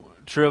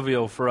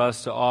trivial for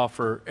us to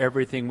offer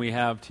everything we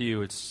have to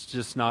you. It's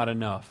just not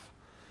enough.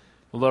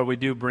 Lord, we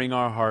do bring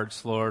our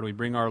hearts, Lord. We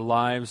bring our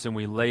lives and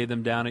we lay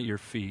them down at your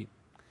feet.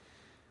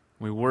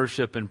 We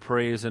worship and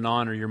praise and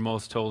honor your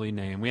most holy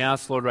name. We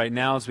ask, Lord, right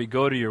now as we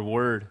go to your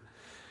word,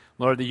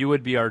 Lord, that you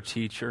would be our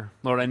teacher.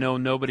 Lord, I know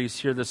nobody's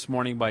here this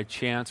morning by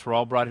chance. We're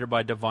all brought here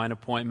by divine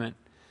appointment.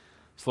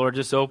 So, Lord,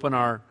 just open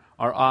our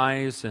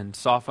eyes and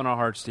soften our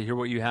hearts to hear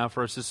what you have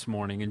for us this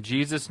morning. In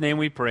Jesus' name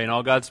we pray. And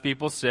all God's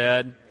people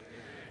said,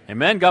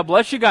 Amen. God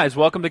bless you guys.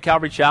 Welcome to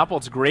Calvary Chapel.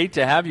 It's great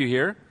to have you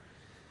here.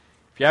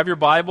 If you have your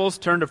Bibles,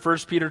 turn to 1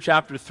 Peter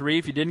chapter 3.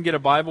 If you didn't get a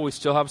Bible, we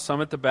still have some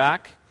at the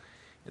back.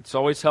 It's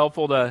always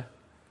helpful to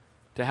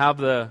have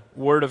the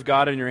Word of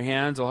God in your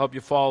hands. It'll help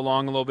you follow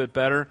along a little bit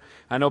better.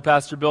 I know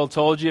Pastor Bill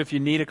told you if you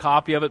need a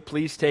copy of it,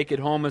 please take it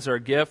home as our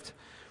gift.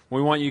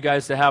 We want you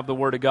guys to have the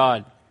Word of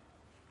God.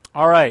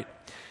 All right.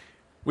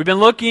 We've been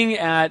looking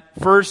at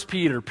 1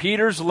 Peter,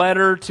 Peter's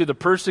letter to the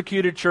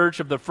persecuted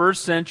church of the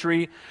first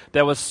century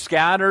that was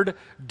scattered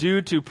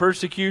due to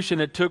persecution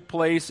that took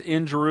place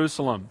in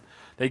Jerusalem.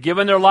 They've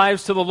given their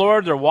lives to the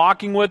Lord, they're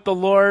walking with the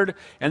Lord,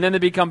 and then they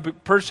become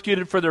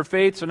persecuted for their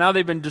faith, so now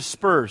they've been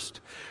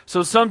dispersed.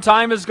 So some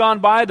time has gone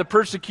by, the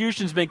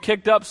persecution's been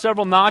kicked up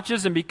several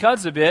notches, and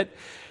because of it,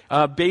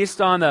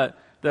 based on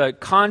the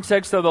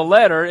context of the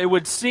letter, it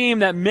would seem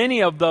that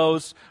many of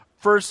those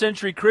first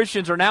century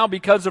Christians are now,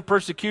 because of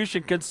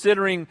persecution,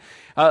 considering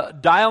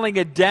dialing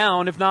it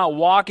down, if not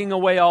walking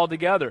away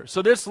altogether.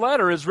 So this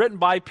letter is written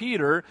by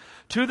Peter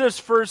to this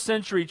first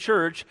century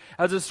church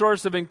as a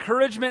source of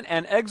encouragement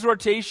and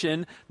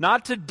exhortation,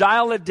 not to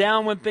dial it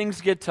down when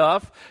things get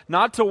tough,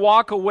 not to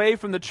walk away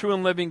from the true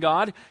and living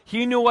God.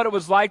 He knew what it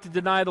was like to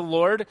deny the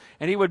Lord,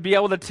 and he would be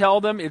able to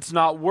tell them it's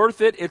not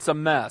worth it, it's a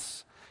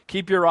mess.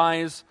 Keep your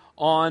eyes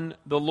on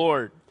the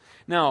Lord.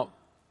 Now,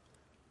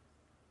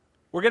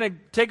 we're going to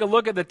take a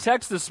look at the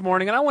text this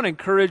morning, and I want to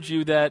encourage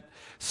you that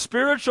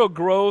spiritual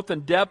growth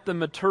and depth and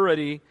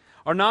maturity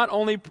are not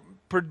only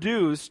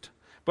produced,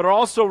 but are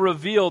also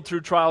revealed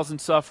through trials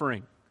and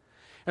suffering.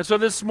 And so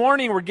this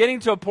morning, we're getting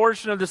to a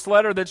portion of this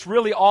letter that's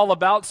really all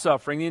about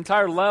suffering. The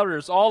entire letter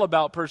is all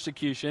about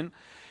persecution. And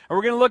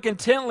we're going to look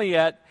intently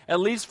at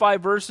least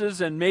 5 verses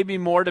and maybe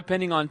more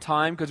depending on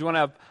time, because I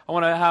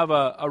want to have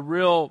a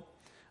real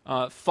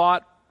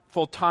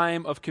thoughtful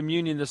time of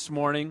communion this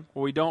morning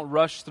where we don't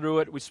rush through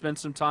it. We spend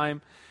some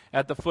time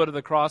at the foot of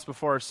the cross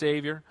before our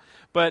Savior.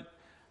 But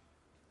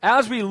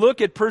as we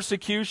look at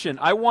persecution,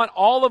 I want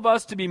all of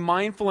us to be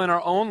mindful in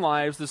our own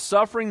lives, the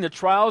suffering, the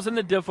trials, and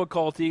the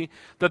difficulty,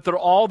 that they're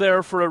all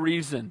there for a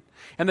reason.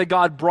 And that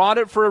God brought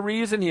it for a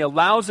reason. He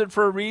allows it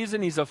for a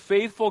reason. He's a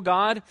faithful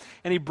God,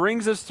 and He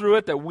brings us through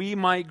it that we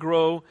might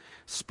grow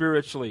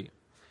spiritually.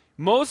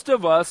 Most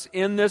of us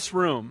in this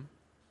room,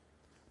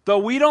 though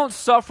we don't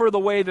suffer the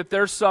way that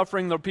they're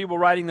suffering, the people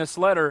writing this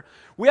letter,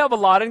 we have a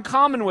lot in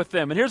common with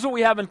them. And here's what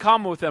we have in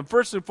common with them.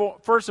 First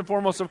and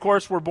foremost, of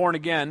course, we're born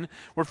again.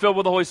 We're filled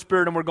with the Holy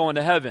Spirit and we're going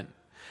to heaven.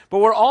 But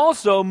we're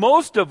also,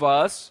 most of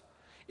us,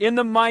 in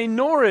the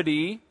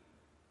minority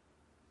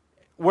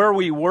where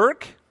we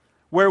work,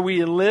 where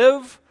we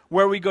live,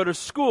 where we go to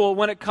school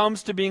when it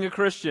comes to being a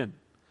Christian.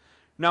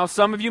 Now,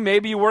 some of you,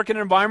 maybe you work in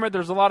an environment,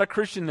 there's a lot of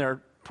Christian there.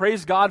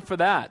 Praise God for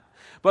that.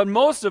 But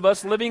most of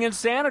us living in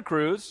Santa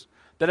Cruz,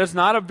 that is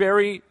not a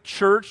very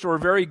church or a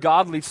very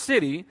godly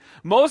city,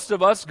 most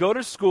of us go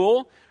to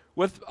school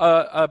with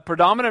a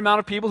predominant amount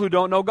of people who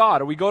don't know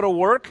God. Or we go to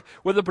work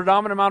with a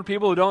predominant amount of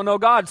people who don't know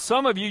God.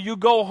 Some of you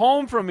go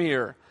home from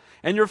here,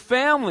 and your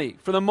family,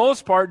 for the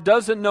most part,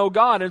 doesn't know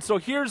God. And so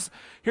here's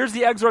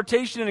the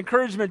exhortation and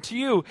encouragement to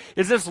you,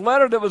 is this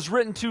letter that was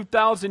written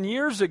 2,000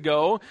 years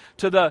ago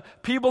to the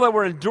people that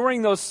were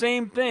enduring those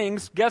same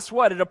things. Guess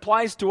what? It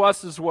applies to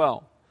us as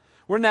well.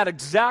 We're in that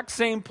exact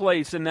same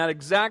place, in that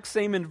exact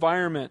same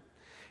environment.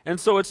 And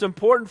so it's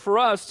important for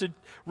us to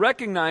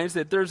recognize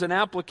that there's an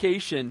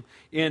application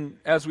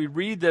as we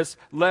read this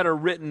letter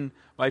written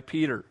by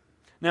Peter.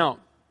 Now,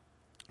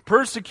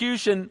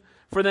 persecution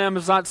for them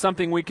is not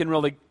something we can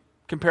really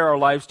compare our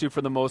lives to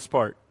for the most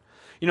part.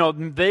 You know,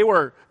 they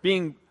were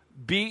being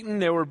beaten,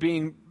 they were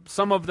being,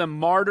 some of them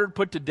martyred,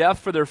 put to death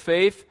for their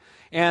faith.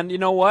 And you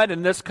know what?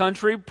 In this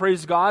country,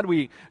 praise God,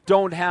 we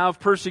don't have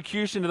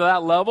persecution to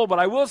that level. But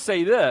I will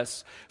say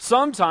this.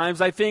 Sometimes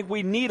I think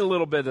we need a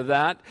little bit of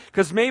that,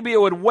 because maybe it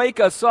would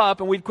wake us up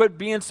and we'd quit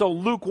being so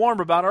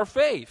lukewarm about our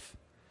faith.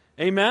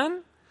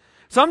 Amen?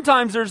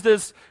 Sometimes there's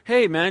this,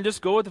 hey man,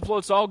 just go with the flow.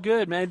 It's all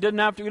good, man. We don't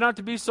have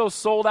to be so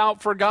sold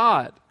out for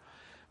God.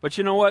 But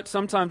you know what?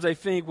 Sometimes I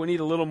think we need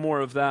a little more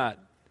of that.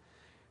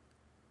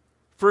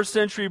 First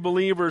century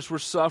believers were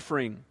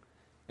suffering.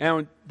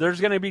 And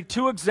there's going to be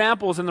 2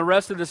 examples in the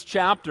rest of this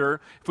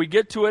chapter. If we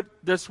get to it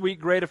this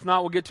week, great. If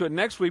not, we'll get to it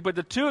next week. But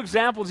the 2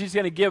 examples he's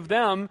going to give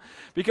them,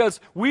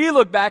 because we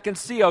look back and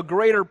see a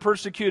greater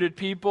persecuted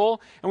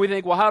people, and we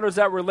think, well, how does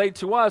that relate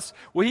to us?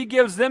 Well, he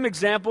gives them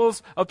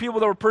examples of people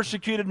that were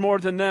persecuted more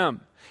than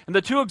them. And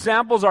the 2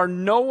 examples are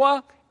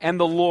Noah and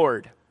the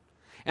Lord.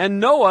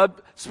 And Noah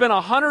spent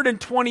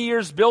 120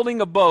 years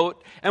building a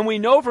boat, and we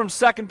know from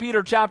 2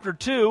 Peter chapter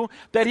 2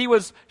 that he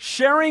was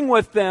sharing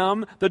with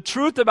them the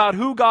truth about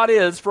who God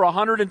is for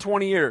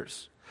 120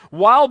 years,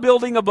 while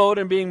building a boat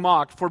and being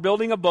mocked for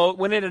building a boat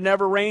when it had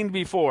never rained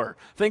before.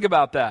 Think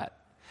about that.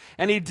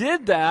 And he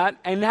did that,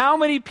 and how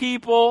many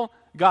people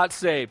got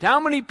saved?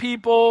 How many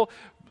people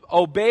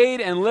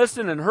obeyed and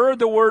listened and heard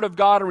the word of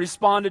God and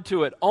responded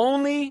to it?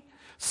 Only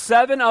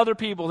 7 other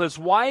people, his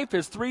wife,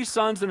 his 3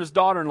 sons, and his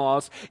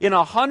daughter-in-laws, in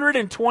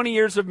 120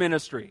 years of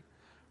ministry.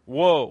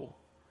 Whoa.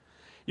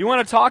 You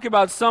want to talk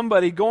about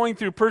somebody going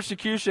through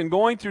persecution,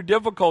 going through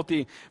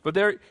difficulty, but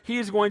he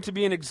is going to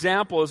be an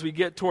example as we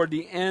get toward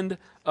the end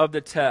of the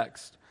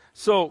text.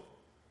 So,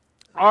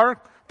 our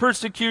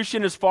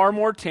persecution is far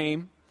more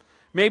tame.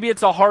 Maybe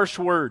it's a harsh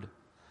word.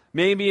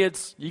 Maybe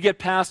it's you get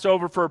passed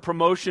over for a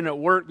promotion at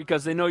work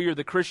because they know you're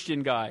the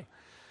Christian guy.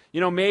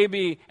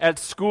 Maybe at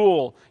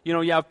school,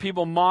 you have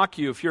people mock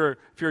you if you're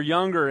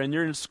younger and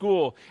you're in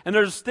school. And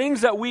there's things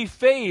that we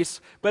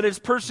face, but it's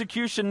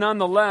persecution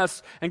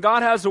nonetheless. And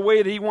God has a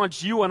way that he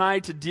wants you and I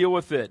to deal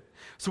with it.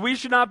 So we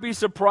should not be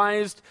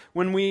surprised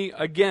when we,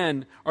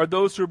 again, are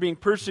those who are being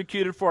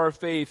persecuted for our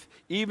faith,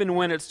 even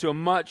when it's to a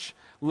much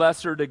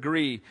lesser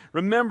degree.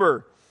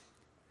 Remember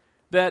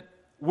that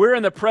we're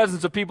in the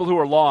presence of people who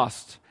are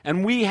lost,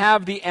 and we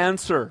have the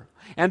answer.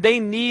 And they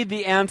need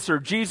the answer.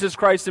 Jesus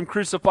Christ, him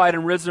crucified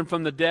and risen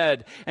from the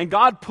dead. And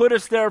God put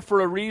us there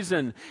for a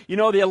reason.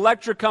 The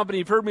electric company,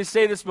 you've heard me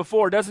say this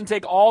before, doesn't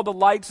take all the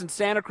lights in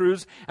Santa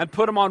Cruz and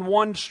put them on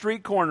one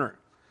street corner.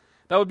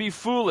 That would be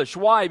foolish.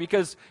 Why?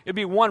 Because it'd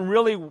be one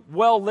really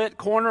well-lit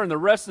corner and the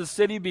rest of the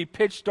city would be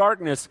pitch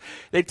darkness.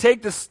 They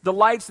take the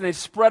lights and they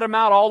spread them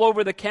out all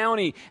over the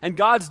county. And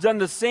God's done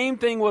the same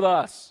thing with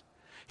us.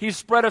 He's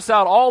spread us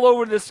out all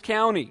over this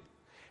county.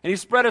 And he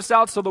spread us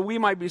out so that we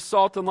might be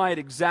salt and light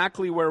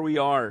exactly where we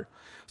are.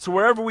 So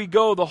wherever we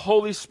go, the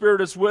Holy Spirit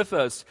is with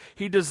us.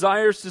 He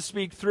desires to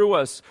speak through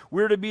us.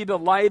 We're to be the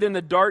light in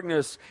the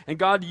darkness, and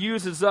God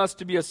uses us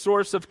to be a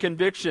source of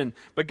conviction.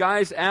 But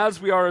guys, as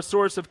we are a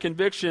source of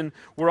conviction,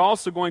 we're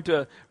also going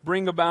to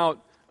bring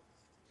about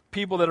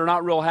people that are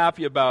not real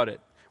happy about it.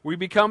 We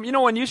become,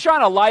 when you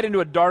shine a light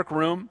into a dark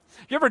room,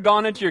 you ever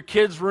gone into your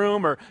kid's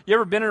room, or you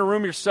ever been in a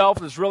room yourself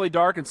and it's really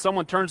dark and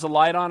someone turns the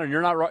light on and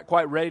you're not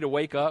quite ready to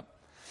wake up?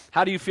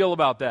 How do you feel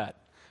about that?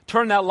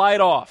 Turn that light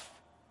off.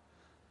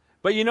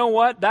 But you know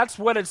what? That's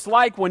what it's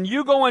like when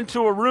you go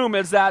into a room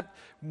as that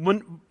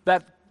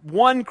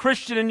one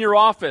Christian in your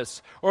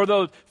office, or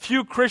those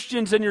few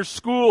Christians in your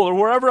school, or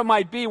wherever it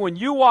might be. When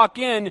you walk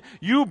in,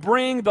 you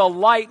bring the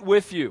light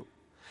with you.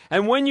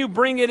 And when you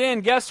bring it in,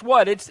 guess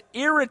what? It's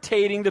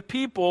irritating the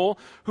people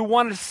who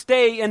want to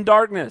stay in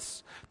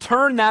darkness.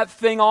 Turn that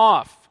thing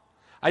off.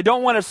 I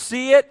don't want to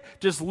see it.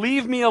 Just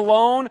leave me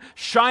alone.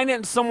 Shine it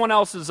in someone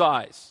else's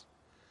eyes.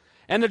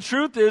 And the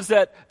truth is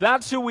that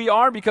that's who we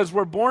are because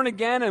we're born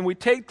again and we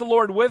take the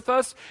Lord with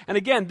us. And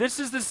again, this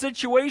is the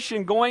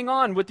situation going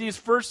on with these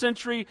first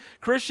century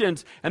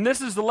Christians. And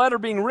this is the letter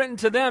being written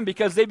to them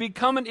because they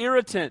become an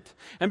irritant.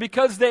 And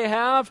because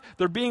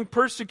they're being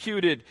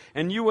persecuted.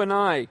 And you and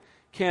I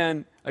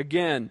can,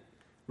 again,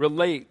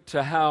 relate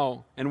to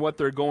how and what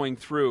they're going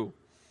through.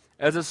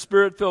 As a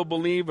Spirit-filled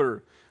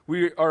believer,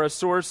 we are a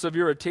source of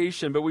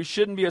irritation, but we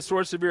shouldn't be a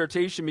source of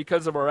irritation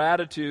because of our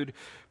attitude,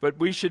 but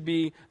we should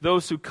be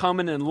those who come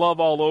in and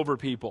love all over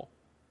people.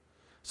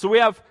 So we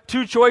have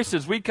 2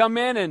 choices. We come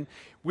in and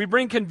we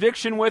bring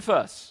conviction with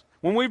us.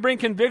 When we bring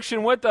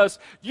conviction with us,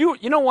 you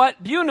know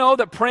what? Do you know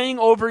that praying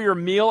over your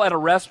meal at a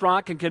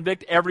restaurant can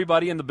convict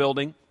everybody in the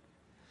building?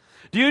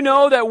 Do you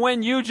know that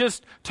when you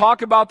just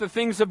talk about the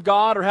things of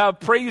God or have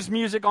praise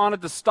music on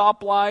at the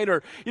stoplight,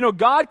 or,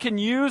 God can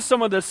use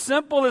some of the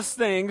simplest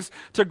things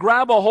to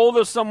grab a hold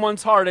of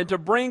someone's heart and to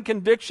bring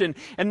conviction.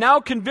 And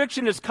now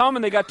conviction has come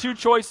and they got 2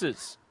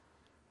 choices.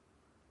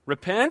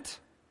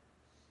 Repent,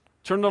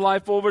 turn their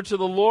life over to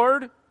the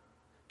Lord,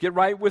 get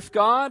right with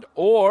God,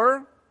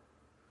 or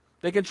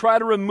they can try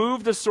to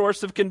remove the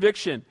source of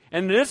conviction.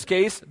 And in this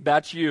case,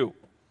 that's you.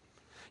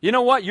 You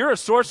know what? You're a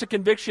source of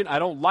conviction. I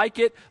don't like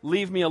it.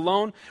 Leave me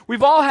alone.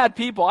 We've all had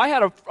people. I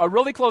had a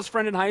really close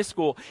friend in high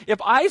school.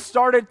 If I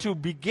started to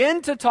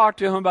begin to talk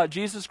to him about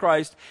Jesus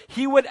Christ,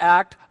 he would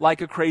act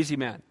like a crazy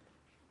man.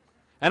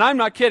 And I'm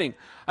not kidding.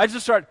 I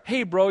just start,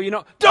 hey, bro,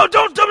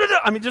 don't.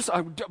 I mean,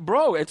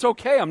 bro, it's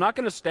okay. I'm not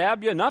going to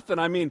stab you, nothing.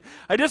 I mean,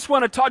 I just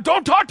want to talk.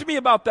 Don't talk to me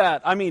about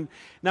that. I mean,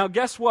 now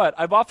guess what?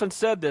 I've often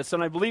said this,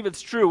 and I believe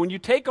it's true. When you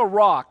take a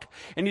rock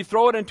and you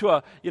throw it into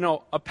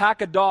a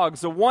pack of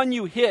dogs, the one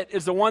you hit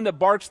is the one that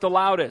barks the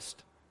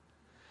loudest.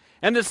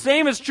 And the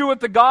same is true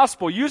with the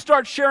gospel. You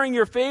start sharing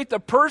your faith, the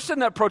person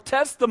that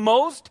protests the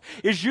most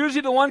is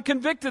usually the one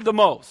convicted the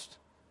most.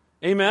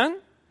 Amen?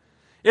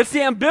 It's the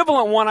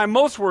ambivalent one I'm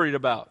most worried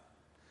about.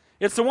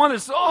 It's the one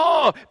that's,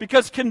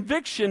 because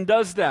conviction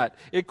does that.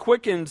 It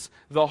quickens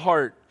the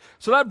heart.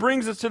 So that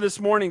brings us to this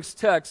morning's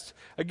text.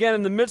 Again,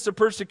 in the midst of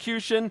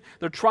persecution,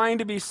 they're trying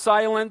to be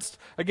silenced.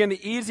 Again,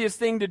 the easiest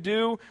thing to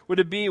do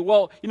would be,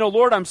 well,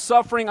 Lord, I'm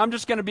suffering. I'm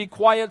just going to be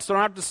quiet so I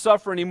don't have to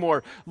suffer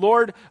anymore.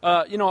 Lord,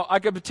 I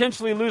could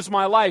potentially lose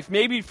my life.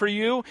 Maybe for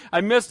you,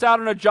 I missed out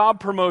on a job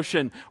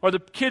promotion, or the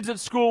kids at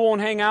school won't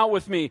hang out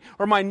with me,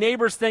 or my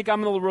neighbors think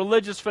I'm a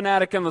religious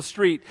fanatic on the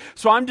street.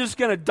 So I'm just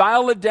going to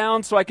dial it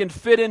down so I can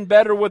fit in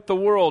better with the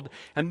world.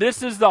 And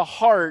this is the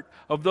heart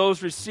of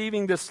those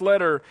receiving this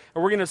letter,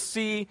 and we're going to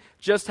see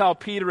just how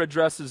Peter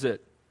addresses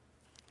it.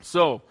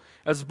 So,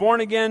 as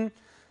born-again,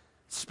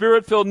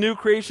 Spirit-filled new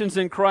creations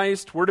in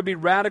Christ, we're to be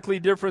radically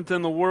different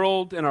than the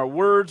world in our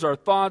words, our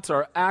thoughts,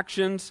 our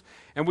actions,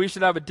 and we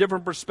should have a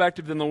different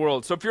perspective than the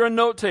world. So if you're a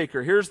note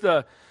taker, here's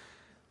the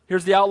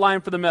outline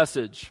for the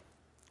message.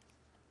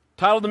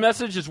 Title of the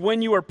message is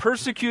When You Are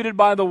Persecuted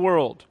by the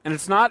World. And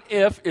it's not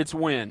if, it's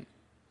when.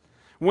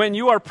 When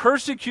you are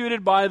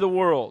persecuted by the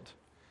world.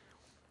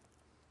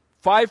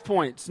 5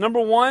 points. Number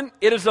 1,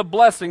 it is a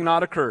blessing,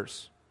 not a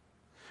curse.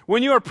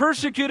 When you are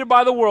persecuted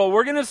by the world,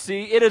 we're going to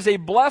see it is a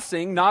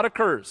blessing, not a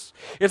curse.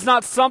 It's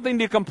not something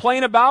to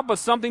complain about, but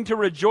something to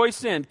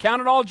rejoice in.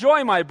 Count it all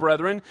joy, my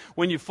brethren,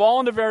 when you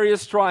fall into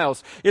various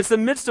trials. It's the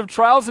midst of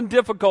trials and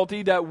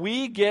difficulty that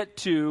we get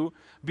to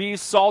be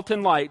salt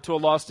and light to a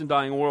lost and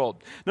dying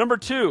world. Number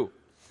 2,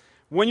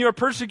 when you are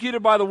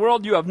persecuted by the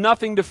world, you have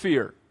nothing to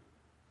fear.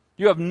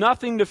 You have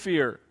nothing to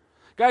fear.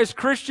 Guys,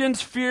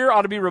 Christians, fear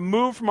ought to be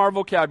removed from our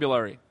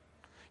vocabulary.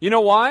 You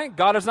know why?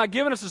 God has not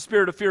given us a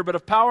spirit of fear, but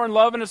of power and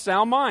love and a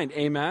sound mind.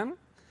 Amen?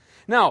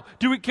 Now,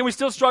 can we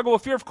still struggle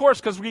with fear? Of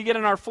course, because we get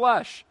in our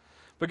flesh.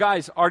 But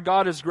guys, our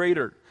God is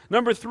greater.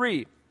 Number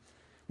 3,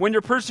 when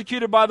you're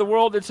persecuted by the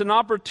world, it's an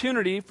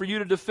opportunity for you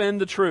to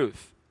defend the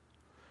truth.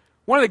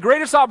 One of the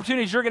greatest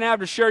opportunities you're going to have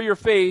to share your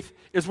faith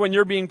is when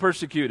you're being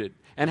persecuted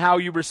and how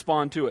you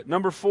respond to it.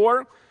 Number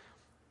 4,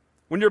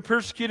 when you're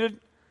persecuted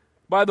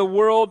by the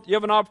world, you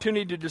have an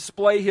opportunity to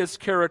display His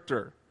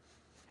character.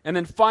 And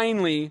then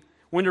finally,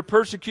 when you're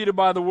persecuted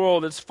by the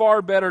world, it's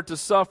far better to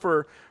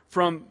suffer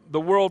from the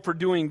world for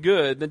doing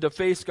good than to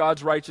face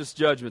God's righteous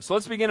judgment. So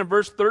let's begin in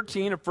verse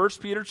 13 of 1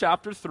 Peter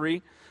chapter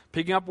 3,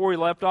 picking up where we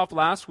left off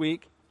last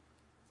week.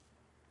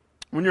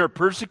 When you're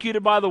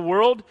persecuted by the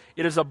world,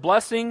 it is a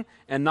blessing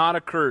and not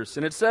a curse.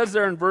 And it says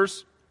there in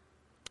verse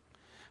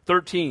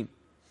 13,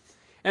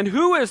 and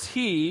who is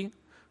he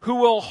who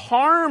will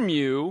harm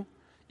you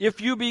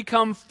if you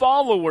become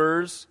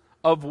followers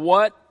of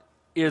what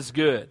is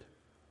good?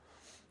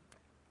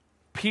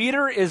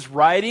 Peter is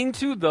writing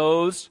to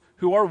those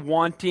who are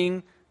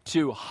wanting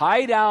to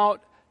hide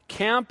out,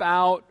 camp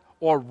out,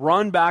 or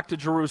run back to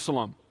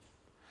Jerusalem.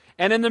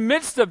 And in the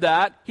midst of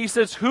that, he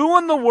says, who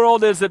in the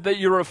world is it that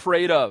you're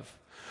afraid of?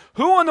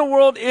 Who in the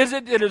world is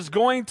it that is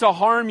going to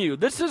harm you?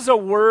 This is a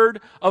word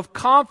of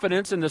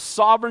confidence in the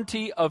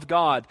sovereignty of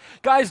God.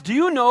 Guys, do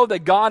you know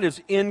that God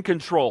is in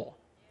control?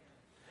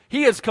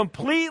 He is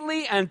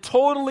completely and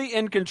totally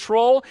in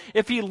control.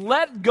 If He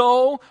let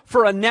go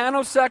for a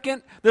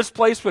nanosecond, this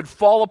place would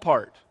fall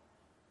apart.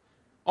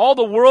 All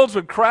the worlds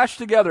would crash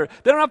together.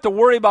 They don't have to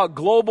worry about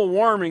global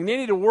warming. They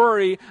need to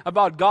worry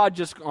about God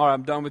just,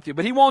 I'm done with you.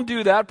 But He won't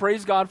do that.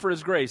 Praise God for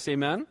His grace.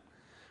 Amen?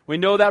 We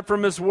know that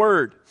from His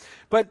Word.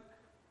 But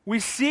we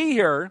see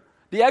here,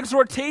 the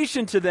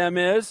exhortation to them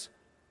is,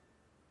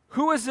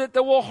 who is it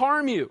that will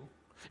harm you?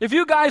 If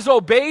you guys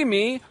obey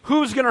me,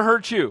 who's going to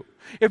hurt you?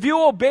 If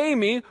you obey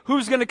me,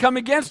 who's going to come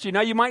against you?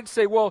 Now you might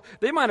say, well,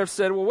 they might have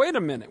said, well, wait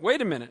a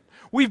minute.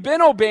 We've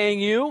been obeying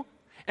you,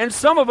 and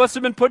some of us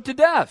have been put to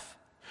death.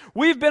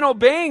 We've been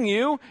obeying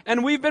you,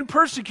 and we've been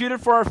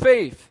persecuted for our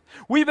faith.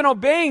 We've been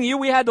obeying you.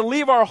 We had to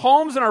leave our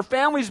homes and our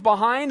families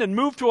behind and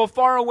move to a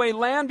faraway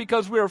land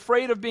because we were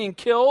afraid of being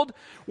killed.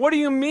 What do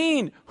you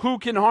mean, who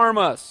can harm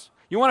us?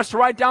 You want us to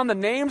write down the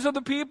names of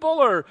the people,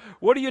 or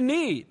what do you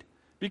need?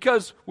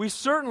 Because we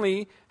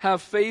certainly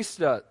have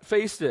faced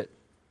it.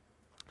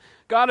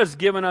 God has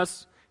given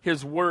us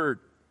His Word,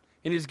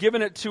 and He's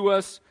given it to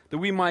us that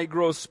we might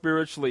grow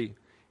spiritually.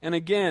 And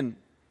again,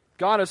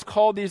 God has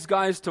called these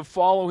guys to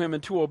follow Him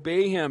and to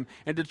obey Him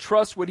and to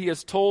trust what He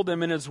has told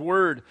them in His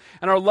Word.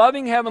 And our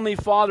loving Heavenly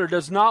Father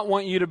does not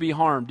want you to be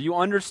harmed. Do you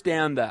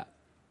understand that?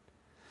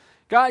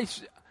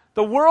 Guys,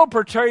 the world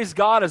portrays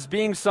God as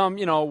being some,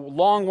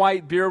 long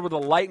white beard with a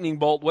lightning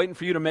bolt waiting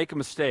for you to make a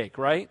mistake,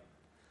 right?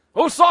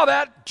 Oh, saw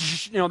that?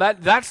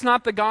 That's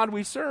not the God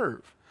we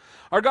serve.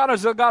 Our God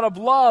is a God of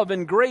love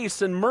and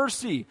grace and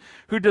mercy,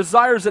 who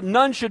desires that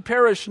none should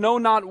perish, no,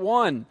 not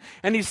one.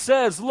 And He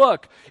says,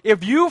 look,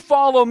 if you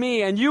follow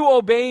me and you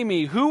obey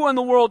me, who in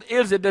the world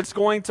is it that's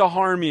going to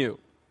harm you?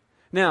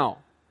 Now,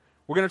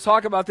 we're going to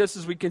talk about this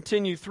as we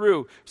continue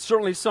through.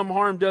 Certainly some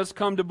harm does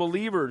come to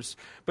believers.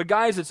 But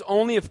guys, it's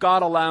only if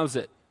God allows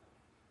it.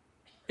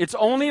 It's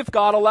only if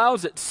God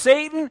allows it.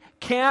 Satan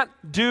can't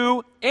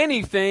do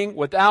anything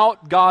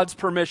without God's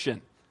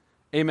permission.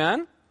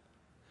 Amen?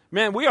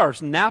 Man, we are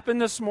napping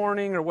this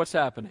morning, or what's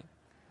happening?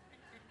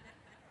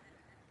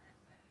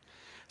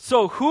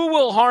 So who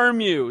will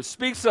harm you?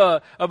 Speaks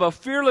of a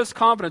fearless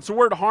confidence. The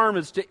word harm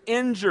is to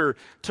injure,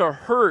 to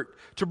hurt,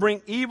 to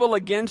bring evil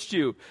against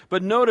you.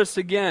 But notice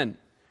again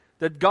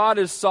that God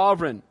is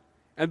sovereign.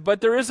 But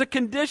there is a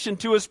condition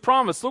to his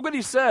promise. Look what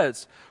he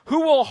says.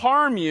 Who will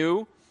harm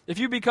you if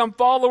you become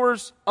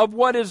followers of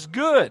what is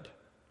good?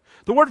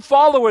 The word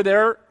follower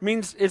there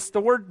means it's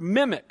the word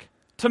mimic,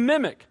 to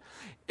mimic.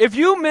 If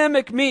you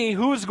mimic me,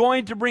 who's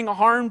going to bring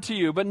harm to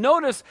you? But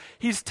notice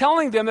he's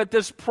telling them that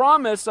this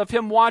promise of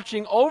him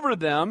watching over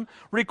them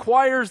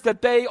requires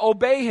that they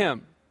obey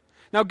him.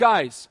 Now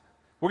guys,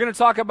 we're going to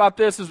talk about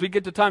this as we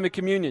get to time of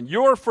communion.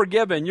 You're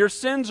forgiven. Your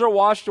sins are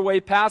washed away,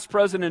 past,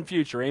 present, and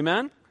future.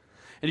 Amen?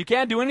 And you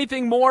can't do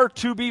anything more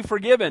to be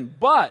forgiven.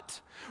 But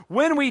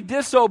when we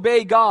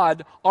disobey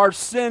God, our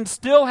sin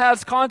still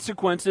has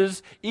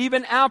consequences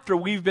even after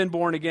we've been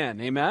born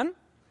again. Amen?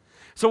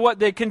 So what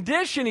the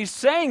condition he's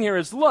saying here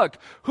is, look,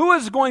 who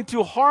is going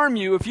to harm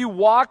you if you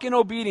walk in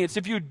obedience,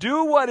 if you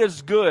do what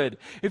is good,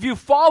 if you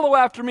follow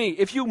after me,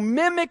 if you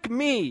mimic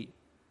me?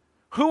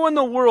 Who in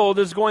the world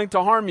is going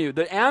to harm you?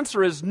 The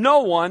answer is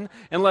no one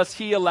unless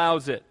he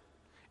allows it.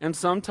 And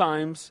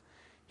sometimes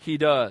he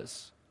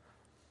does.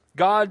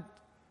 God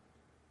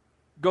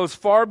goes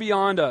far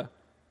beyond a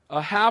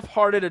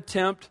half-hearted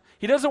attempt.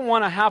 He doesn't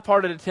want a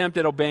half-hearted attempt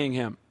at obeying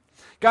him.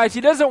 Guys,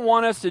 he doesn't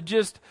want us to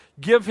just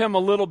give him a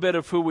little bit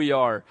of who we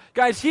are.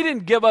 Guys, he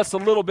didn't give us a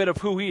little bit of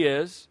who he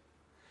is.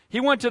 He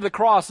went to the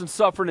cross and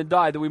suffered and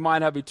died that we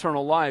might have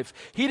eternal life.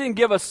 He didn't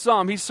give us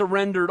some. He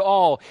surrendered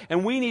all.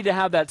 And we need to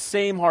have that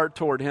same heart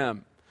toward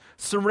him,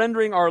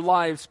 surrendering our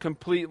lives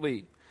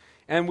completely.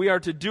 And we are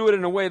to do it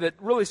in a way that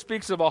really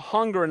speaks of a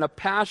hunger and a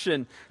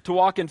passion to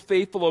walk in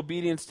faithful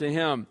obedience to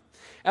him.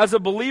 As a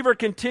believer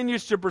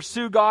continues to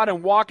pursue God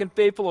and walk in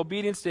faithful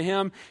obedience to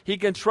him, he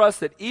can trust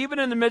that even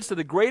in the midst of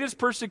the greatest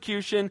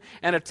persecution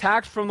and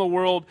attacks from the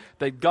world,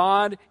 that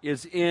God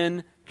is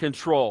in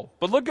control.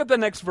 But look at the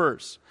next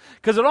verse,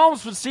 because it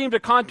almost would seem to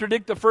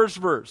contradict the first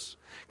verse.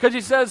 Because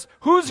he says,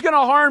 who's going to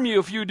harm you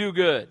if you do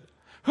good?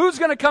 Who's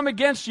going to come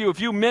against you if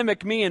you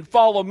mimic me and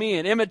follow me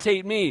and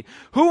imitate me?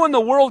 Who in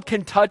the world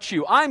can touch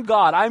you? I'm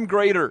God, I'm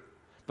greater.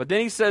 But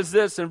then he says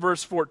this in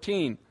verse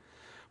 14.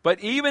 But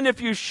even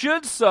if you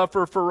should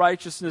suffer for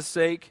righteousness'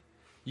 sake,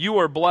 you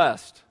are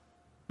blessed.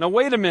 Now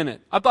wait a minute.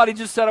 I thought he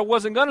just said I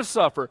wasn't going to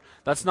suffer.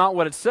 That's not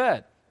what it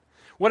said.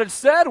 What it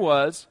said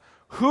was,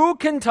 who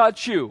can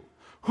touch you?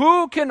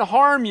 Who can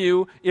harm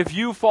you if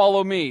you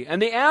follow me?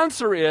 And the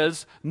answer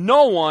is,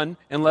 no one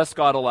unless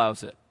God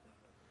allows it.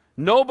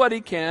 Nobody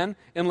can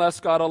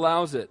unless God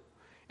allows it.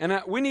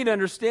 And we need to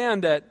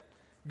understand that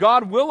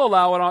God will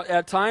allow it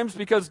at times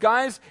because,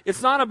 guys,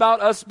 it's not about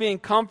us being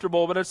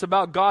comfortable, but it's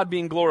about God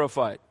being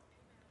glorified.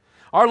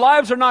 Our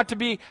lives are not to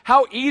be,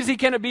 how easy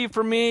can it be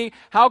for me?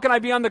 How can I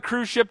be on the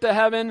cruise ship to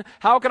heaven?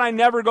 How can I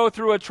never go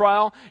through a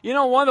trial? You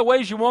know, one of the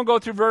ways you won't go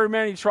through very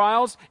many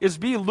trials is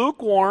be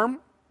lukewarm.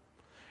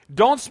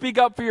 Don't speak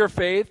up for your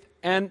faith,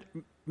 and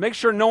make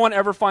sure no one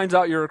ever finds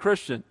out you're a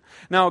Christian.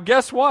 Now,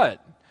 guess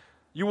what?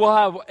 You will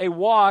have a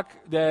walk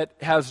that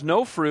has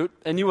no fruit,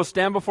 and you will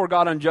stand before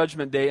God on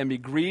Judgment Day and be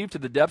grieved to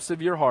the depths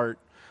of your heart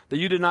that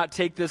you did not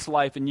take this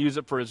life and use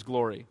it for his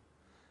glory.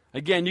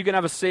 Again, you can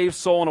have a saved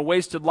soul and a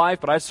wasted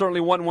life, but I certainly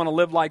wouldn't want to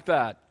live like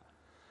that.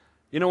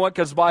 You know what?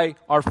 Because by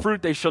our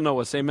fruit they shall know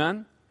us.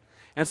 Amen?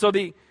 And so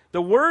the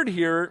word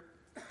here,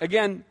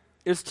 again,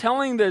 is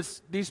telling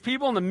these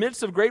people in the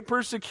midst of great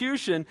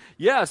persecution,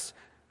 yes,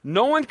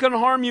 no one can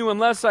harm you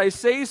unless I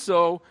say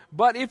so,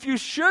 but if you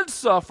should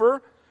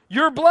suffer,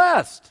 you're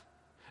blessed.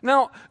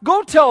 Now,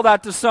 go tell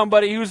that to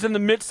somebody who's in the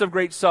midst of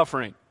great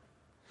suffering.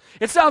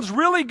 It sounds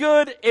really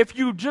good if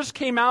you just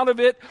came out of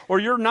it or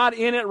you're not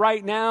in it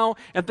right now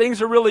and things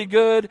are really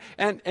good.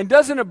 And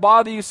doesn't it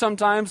bother you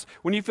sometimes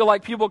when you feel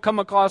like people come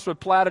across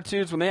with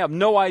platitudes when they have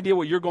no idea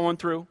what you're going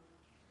through?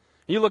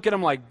 And you look at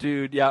them like,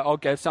 dude, yeah,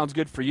 okay, it sounds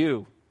good for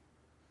you.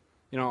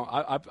 You know,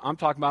 I'm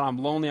talking about I'm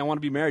lonely, I want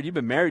to be married. You've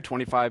been married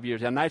 25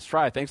 years. Yeah, nice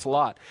try, thanks a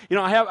lot. You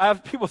know, I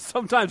have people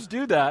sometimes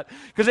do that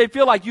because they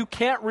feel like you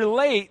can't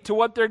relate to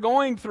what they're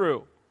going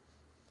through.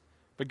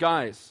 But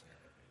guys,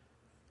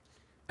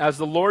 as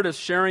the Lord is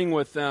sharing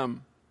with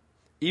them,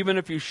 even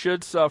if you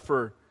should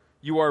suffer,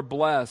 you are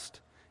blessed.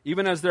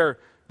 Even as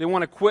they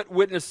want to quit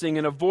witnessing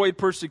and avoid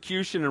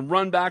persecution and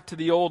run back to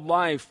the old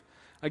life,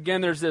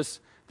 again, there's this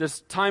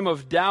time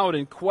of doubt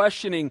and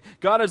questioning.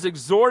 God is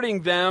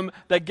exhorting them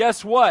that,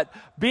 guess what?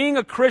 Being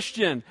a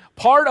Christian,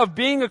 part of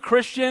being a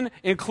Christian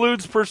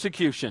includes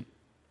persecution.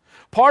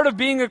 Part of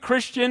being a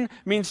Christian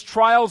means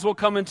trials will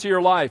come into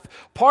your life.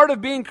 Part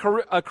of being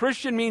a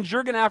Christian means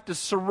you're going to have to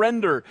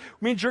surrender.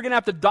 It means you're going to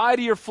have to die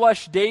to your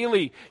flesh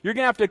daily. You're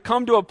going to have to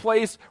come to a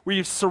place where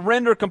you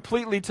surrender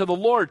completely to the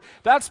Lord.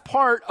 That's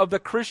part of the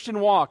Christian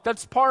walk.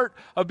 That's part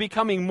of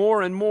becoming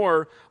more and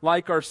more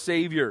like our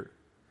Savior.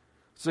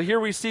 So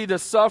here we see the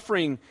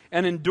suffering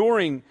and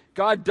enduring.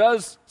 God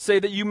does say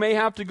that you may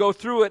have to go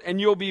through it and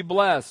you'll be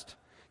blessed.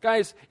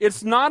 Guys,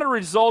 it's not a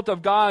result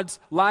of God's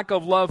lack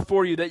of love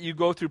for you that you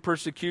go through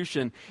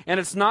persecution. And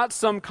it's not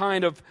some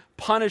kind of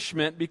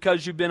punishment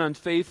because you've been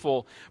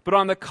unfaithful. But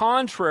on the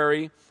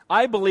contrary,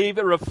 I believe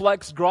it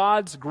reflects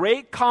God's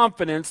great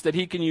confidence that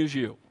He can use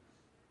you.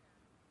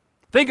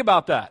 Think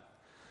about that.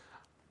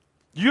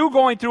 You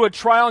going through a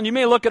trial, and you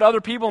may look at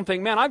other people and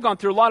think, man, I've gone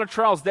through a lot of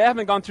trials. They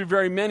haven't gone through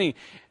very many.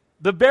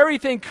 The very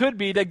thing could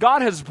be that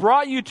God has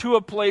brought you to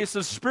a place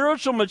of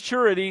spiritual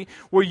maturity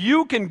where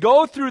you can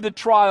go through the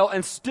trial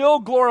and still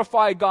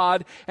glorify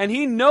God, and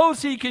He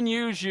knows He can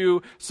use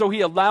you, so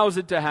He allows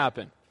it to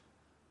happen.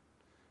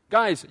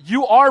 Guys,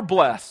 you are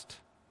blessed.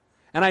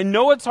 And I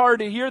know it's hard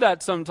to hear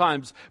that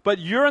sometimes, but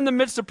you're in the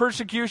midst of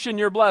persecution,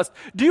 you're blessed.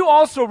 Do you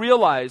also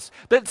realize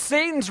that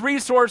Satan's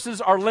resources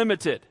are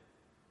limited?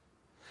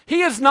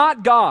 He is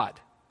not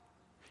God.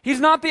 He's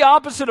not the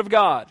opposite of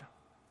God.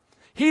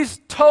 He's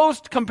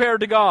toast compared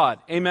to God.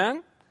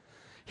 Amen?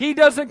 He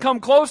doesn't come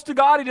close to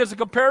God. He doesn't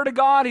compare to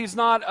God. He's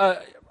not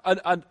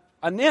an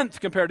nth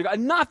compared to God.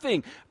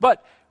 Nothing.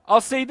 But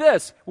I'll say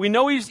this. We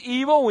know he's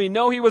evil. We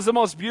know he was the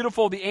most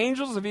beautiful of the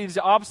angels. If he's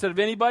the opposite of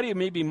anybody, it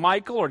may be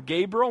Michael or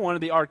Gabriel, one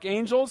of the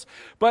archangels.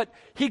 But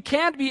he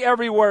can't be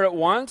everywhere at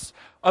once.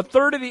 A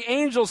third of the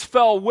angels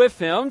fell with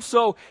him.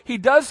 So he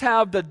does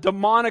have the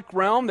demonic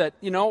realm that,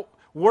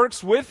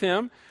 works with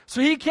him.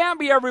 So he can't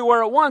be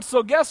everywhere at once.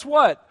 So guess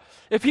what?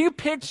 If he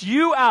picks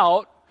you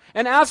out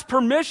and asks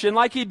permission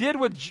like he did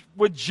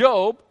with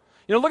Job,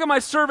 look at my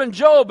servant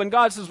Job, and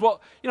God says,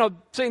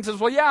 Satan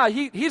says, yeah,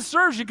 he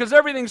serves you because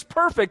everything's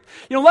perfect.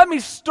 Let me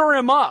stir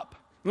him up,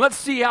 and let's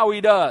see how he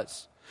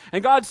does.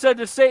 And God said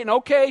to Satan,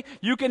 okay,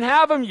 you can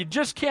have him, you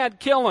just can't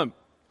kill him.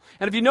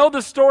 And if you know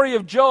the story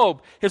of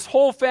Job, his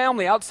whole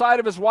family, outside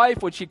of his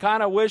wife, which he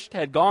kind of wished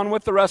had gone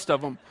with the rest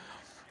of them,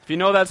 if you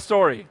know that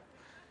story.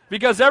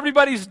 Because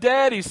everybody's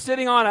dead, he's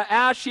sitting on an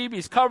ash heap,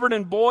 he's covered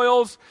in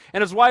boils,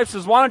 and his wife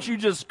says, why don't you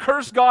just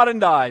curse God and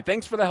die?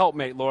 Thanks for the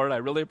helpmate, Lord, I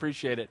really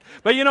appreciate it.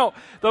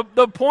 But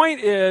the point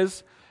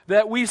is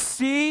that we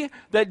see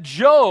that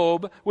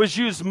Job was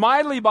used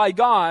mightily by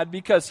God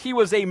because he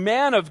was a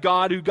man of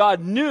God who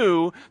God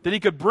knew that he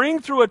could bring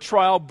through a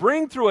trial,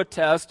 bring through a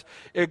test,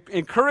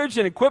 encouraged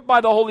and equipped by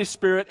the Holy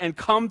Spirit, and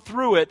come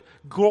through it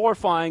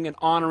glorifying and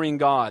honoring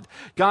God.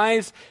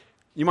 Guys,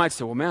 you might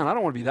say, well, man, I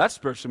don't want to be that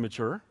spiritually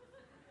mature.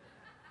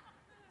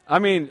 I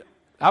mean,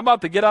 how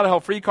about the get out of hell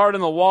free card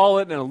in the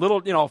wallet and a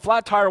little, a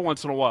flat tire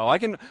once in a while? I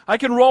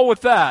can roll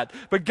with that.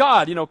 But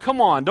God,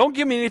 come on, don't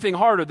give me anything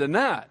harder than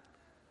that.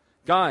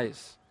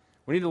 Guys,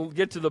 we need to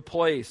get to the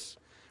place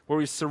where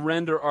we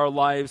surrender our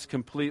lives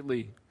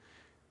completely.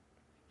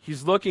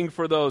 He's looking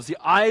for those. The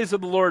eyes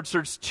of the Lord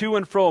search to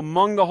and fro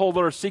among the whole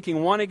earth,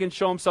 seeking one who can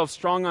show himself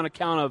strong on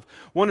account of,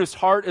 one whose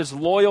heart is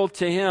loyal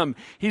to him.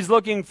 He's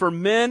looking for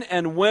men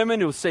and women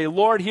who say,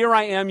 Lord, here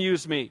I am,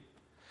 use me.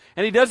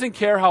 And he doesn't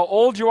care how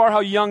old you are, how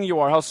young you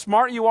are, how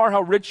smart you are,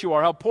 how rich you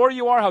are, how poor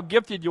you are, how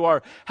gifted you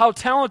are, how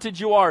talented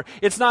you are.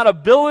 It's not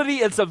ability,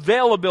 it's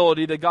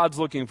availability that God's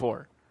looking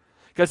for.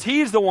 Because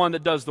he's the one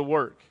that does the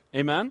work.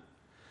 Amen?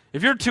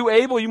 If you're too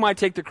able, you might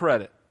take the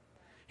credit.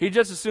 He'd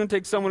just as soon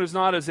take someone who's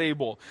not as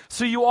able.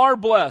 So you are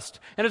blessed.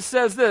 And it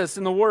says this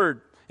in the Word.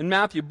 In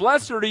Matthew,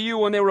 blessed are you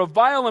when they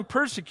revile and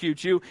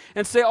persecute you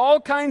and say all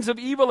kinds of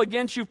evil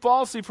against you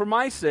falsely for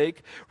my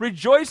sake.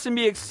 Rejoice and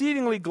be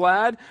exceedingly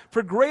glad,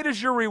 for great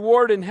is your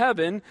reward in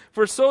heaven,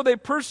 for so they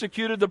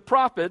persecuted the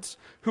prophets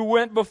who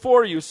went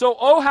before you. So,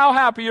 oh, how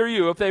happy are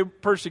you if they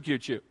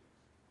persecute you?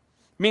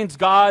 Means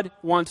God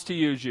wants to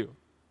use you.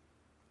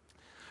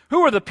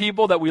 Who are the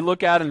people that we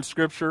look at in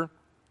Scripture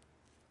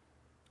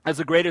as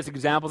the greatest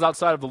examples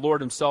outside of the Lord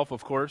himself,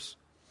 of course?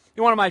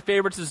 One of my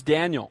favorites is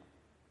Daniel.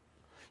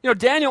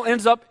 Daniel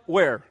ends up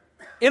where?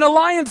 In a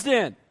lion's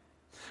den.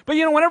 But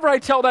whenever I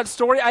tell that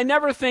story, I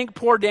never think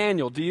poor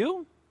Daniel. Do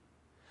you?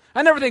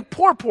 I never think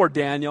poor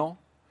Daniel.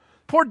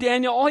 Poor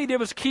Daniel, all he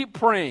did was keep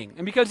praying.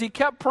 And because he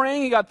kept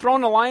praying, he got thrown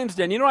in the lion's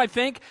den. You know what I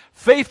think?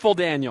 Faithful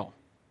Daniel.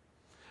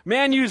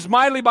 Man used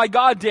mightily by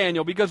God,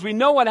 Daniel, because we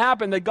know what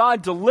happened, that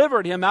God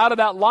delivered him out of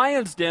that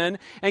lion's den,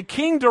 and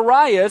King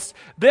Darius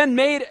then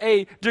made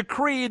a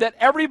decree that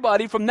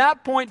everybody from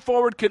that point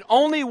forward could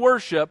only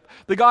worship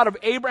the God of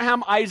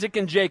Abraham, Isaac,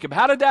 and Jacob.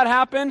 How did that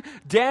happen?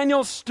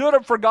 Daniel stood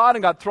up for God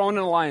and got thrown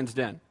in a lion's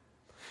den.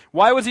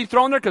 Why was he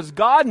thrown there? Because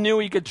God knew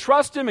he could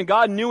trust him and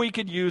God knew he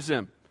could use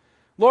him.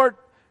 Lord,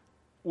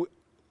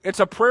 it's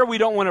a prayer we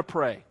don't want to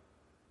pray.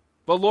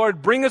 But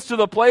Lord, bring us to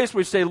the place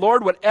where we say,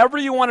 Lord, whatever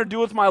you want to do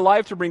with my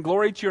life to bring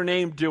glory to your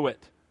name, do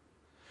it.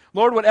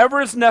 Lord,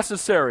 whatever is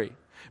necessary,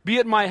 be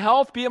it my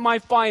health, be it my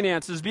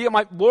finances, be it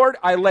my, Lord,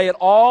 I lay it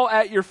all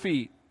at your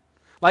feet.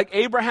 Like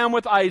Abraham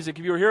with Isaac,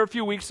 if you were here a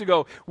few weeks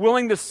ago,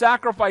 willing to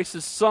sacrifice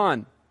his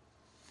son,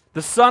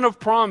 the son of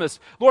promise.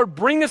 Lord,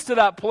 bring us to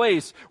that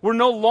place. We're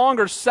no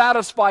longer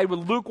satisfied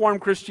with lukewarm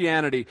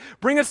Christianity.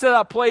 Bring us to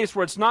that place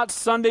where it's not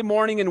Sunday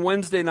morning and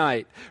Wednesday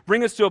night.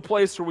 Bring us to a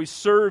place where we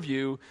serve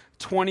you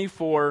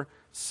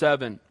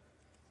 24/7.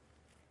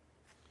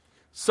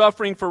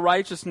 Suffering for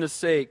righteousness'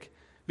 sake,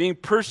 being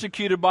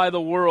persecuted by the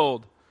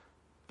world.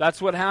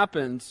 That's what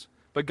happens,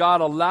 but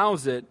God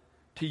allows it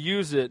to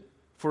use it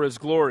for His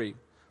glory.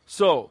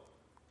 So,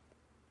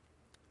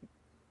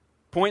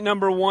 point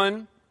number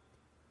 1,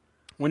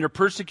 when you're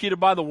persecuted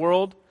by the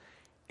world,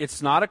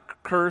 it's not a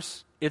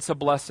curse, it's a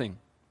blessing.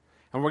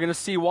 And we're going to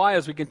see why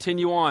as we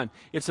continue on.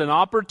 It's an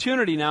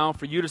opportunity now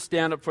for you to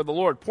stand up for the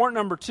Lord. Point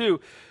number 2,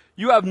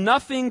 you have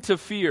nothing to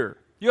fear.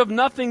 You have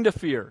nothing to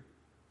fear.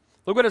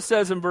 Look what it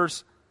says in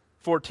verse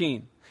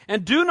 14.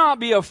 And do not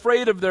be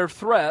afraid of their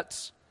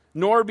threats,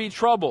 nor be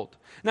troubled.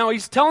 Now,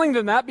 he's telling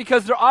them that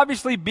because they're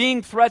obviously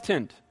being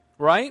threatened,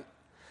 right?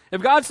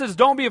 If God says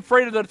don't be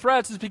afraid of their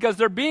threats, it's because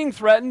they're being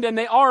threatened and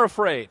they are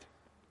afraid.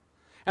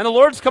 And the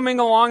Lord's coming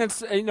along and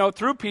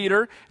through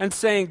Peter and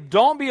saying,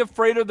 don't be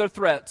afraid of their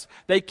threats.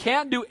 They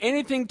can't do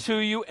anything to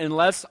you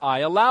unless I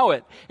allow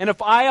it. And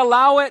if I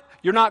allow it,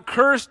 you're not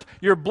cursed,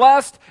 you're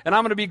blessed, and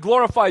I'm going to be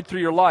glorified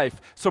through your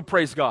life. So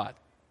praise God.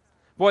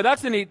 Boy,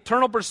 that's an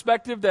eternal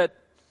perspective that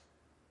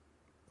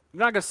you're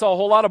not going to sell a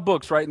whole lot of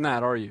books right in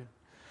that, are you?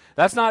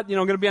 That's not,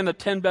 going to be on the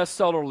 10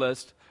 bestseller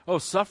list. Oh,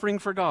 suffering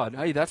for God.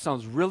 Hey, that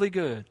sounds really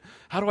good.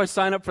 How do I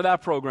sign up for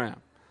that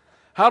program?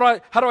 How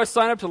do I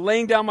sign up to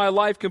laying down my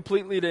life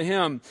completely to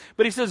Him?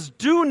 But he says,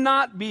 do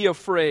not be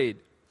afraid.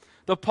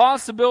 The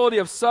possibility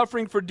of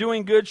suffering for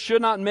doing good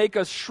should not make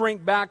us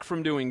shrink back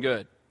from doing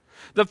good.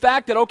 The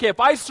fact that, okay,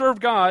 if I serve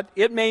God,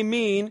 it may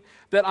mean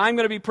that I'm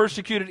going to be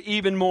persecuted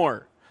even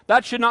more.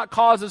 That should not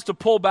cause us to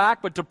pull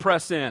back, but to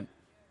press in.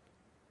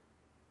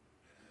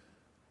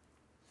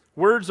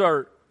 Words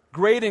are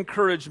great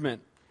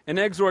encouragement and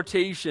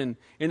exhortation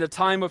in the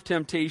time of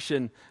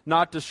temptation,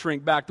 not to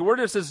shrink back. The word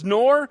there says,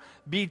 nor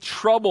be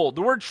troubled.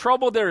 The word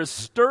troubled there is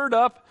stirred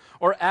up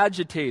or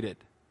agitated.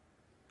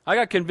 I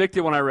got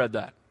convicted when I read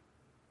that.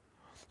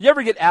 You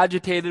ever get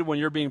agitated when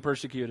you're being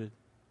persecuted?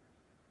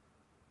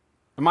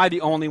 Am I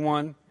the only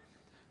one?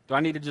 Do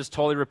I need to just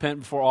totally repent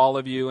before all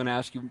of you and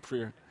ask you for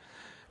your...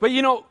 But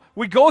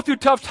we go through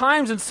tough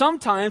times and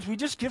sometimes we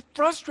just get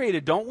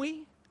frustrated, don't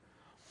we?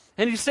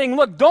 And he's saying,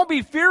 look, don't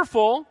be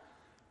fearful.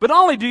 But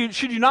not only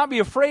should you not be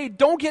afraid,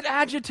 don't get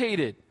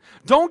agitated.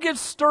 Don't get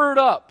stirred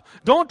up.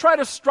 Don't try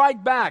to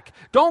strike back.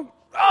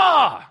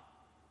 But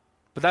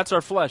that's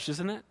our flesh,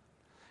 isn't it?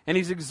 And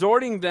he's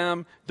exhorting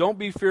them, don't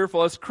be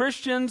fearful. As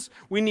Christians,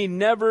 we need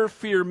never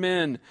fear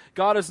men.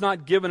 God has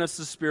not given us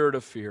the spirit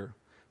of fear,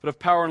 but of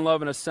power and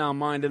love and a sound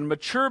mind. And a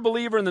mature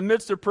believer in the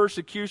midst of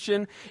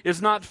persecution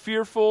is not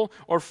fearful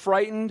or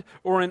frightened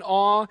or in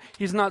awe.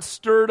 He's not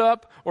stirred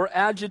up or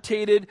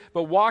agitated,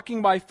 but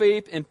walking by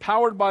faith,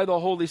 empowered by the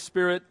Holy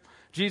Spirit.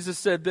 Jesus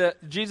said,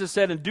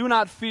 and do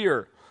not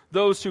fear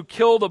those who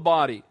kill the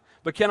body,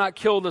 but cannot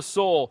kill the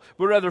soul,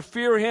 but rather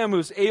fear Him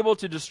who's able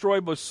to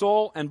destroy both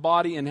soul and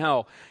body in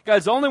hell.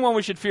 Guys, the only one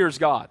we should fear is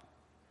God.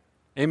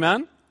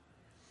 Amen?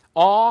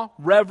 Awe,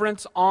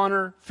 reverence,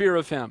 honor, fear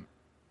of Him.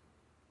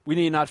 We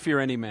need not fear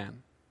any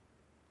man.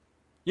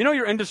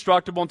 You're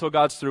indestructible until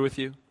God's through with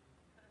you.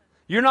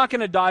 You're not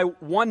going to die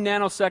 1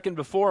 nanosecond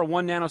before or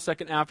 1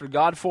 nanosecond after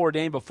God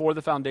foreordained before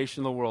the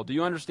foundation of the world. Do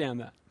you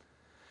understand that?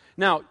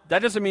 Now,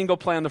 that doesn't mean go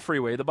play on the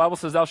freeway. The Bible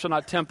says, thou shalt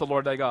not tempt the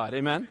Lord thy God.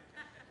 Amen?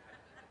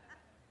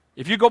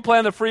 If you go play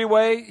on the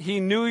freeway, He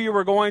knew you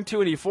were going to,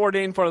 and He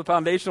foreordained for the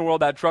foundation of the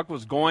world that truck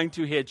was going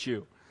to hit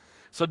you.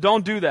 So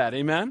don't do that.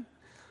 Amen?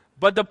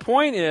 But the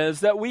point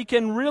is that we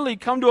can really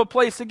come to a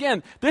place,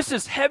 again, this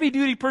is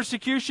heavy-duty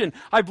persecution.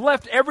 I've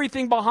left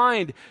everything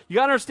behind. You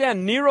got to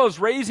understand, Nero's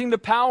raising the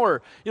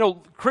power.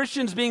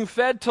 Christians being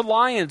fed to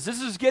lions.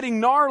 This is getting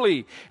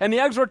gnarly. And the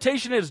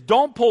exhortation is,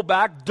 don't pull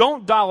back,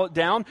 don't dial it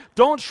down,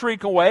 don't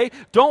shrink away,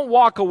 don't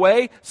walk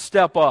away,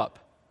 step up.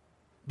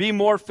 Be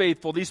more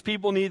faithful. These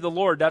people need the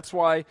Lord. That's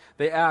why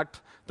they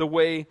act the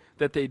way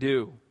that they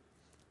do.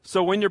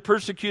 So when you're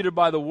persecuted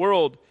by the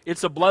world,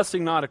 it's a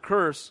blessing, not a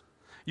curse.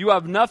 You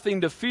have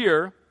nothing to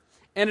fear,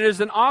 and it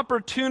is an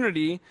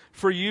opportunity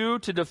for you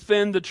to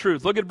defend the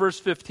truth. Look at verse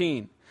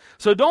 15.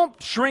 So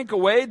don't shrink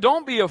away,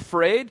 don't be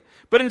afraid,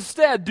 but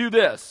instead do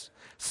this.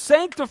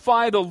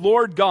 Sanctify the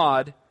Lord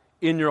God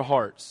in your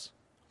hearts.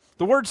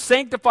 The word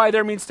sanctify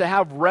there means to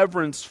have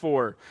reverence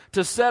for,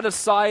 to set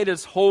aside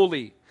as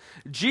holy.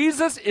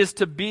 Jesus is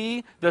to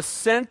be the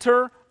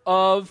center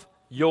of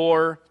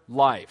your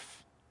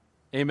life.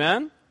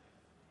 Amen?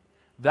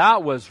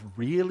 That was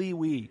really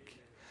weak.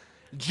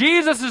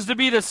 Jesus is to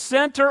be the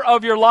center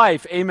of your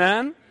life.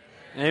 Amen?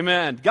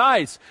 Amen.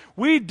 Guys,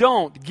 we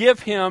don't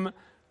give Him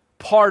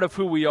part of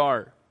who we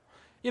are.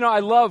 I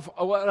love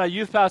what a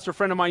youth pastor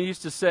friend of mine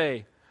used to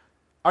say.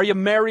 Are you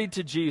married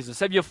to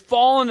Jesus? Have you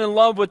fallen in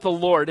love with the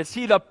Lord? Is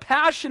He the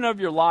passion of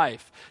your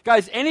life?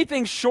 Guys,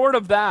 anything short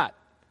of that,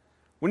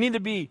 we need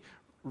to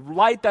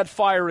light that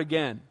fire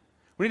again.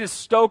 We need to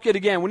stoke it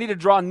again. We need to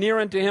draw near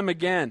unto Him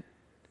again.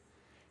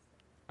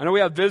 I know we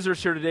have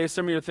visitors here today.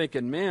 Some of you are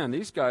thinking, man,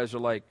 these guys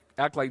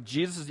act like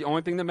Jesus is the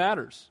only thing that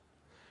matters.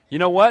 You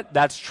know what?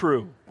 That's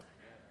true.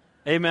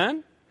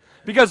 Amen?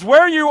 Because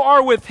where you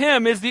are with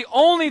Him is the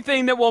only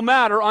thing that will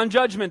matter on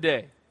Judgment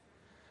Day.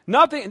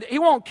 Nothing. He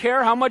won't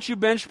care how much you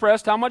bench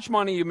pressed, how much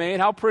money you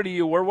made, how pretty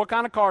you were, what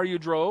kind of car you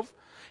drove.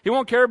 He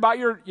won't care about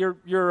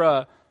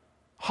your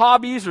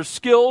hobbies or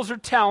skills or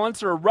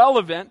talents are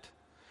irrelevant.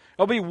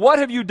 It'll be, what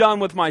have you done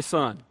with my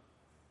son?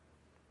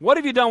 What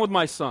have you done with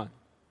my son?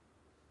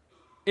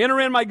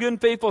 Enter in, my good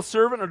and faithful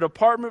servant, or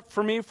depart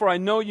from me, for I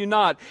know you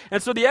not.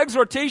 And so the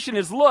exhortation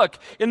is, look,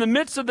 in the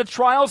midst of the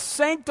trials,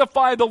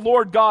 sanctify the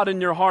Lord God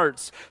in your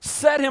hearts.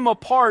 Set him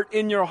apart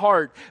in your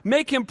heart.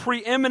 Make him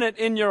preeminent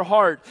in your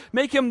heart.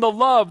 Make him the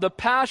love, the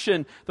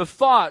passion, the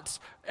thoughts,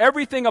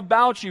 everything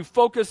about you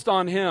focused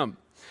on him.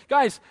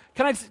 Guys,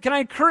 can I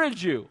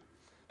encourage you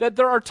that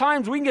there are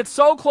times we can get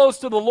so close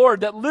to the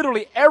Lord that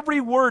literally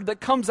every word that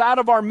comes out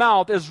of our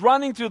mouth is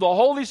running through the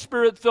Holy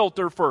Spirit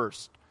filter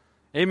first.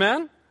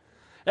 Amen?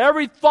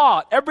 Every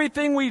thought,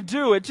 everything we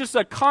do, it's just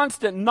a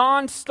constant,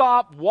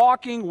 non-stop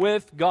walking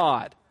with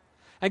God.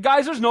 And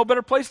guys, there's no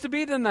better place to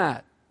be than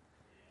that.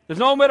 There's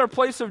no better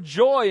place of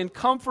joy and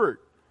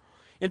comfort.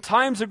 In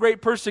times of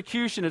great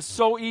persecution, it's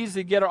so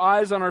easy to get our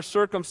eyes on our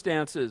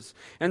circumstances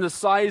and the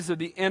size of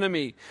the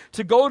enemy,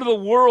 to go to the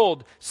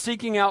world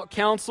seeking out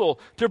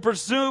counsel, to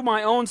pursue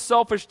my own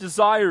selfish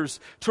desires,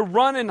 to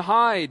run and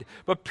hide.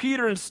 But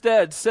Peter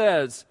instead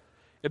says,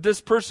 if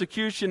this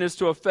persecution is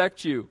to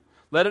affect you,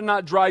 let it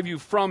not drive you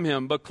from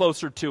him, but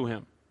closer to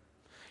him.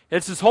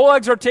 It's this whole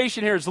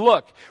exhortation here is,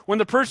 look, when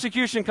the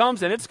persecution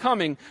comes, and it's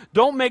coming,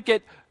 don't make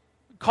it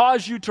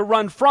cause you to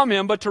run from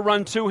him, but to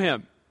run to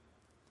him.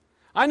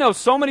 I know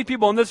so many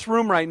people in this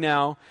room right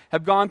now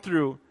have gone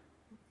through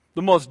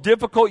the most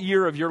difficult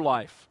year of your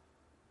life.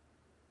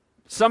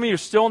 Some of you are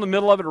still in the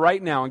middle of it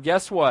right now, and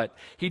guess what?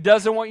 He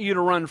doesn't want you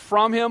to run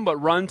from him, but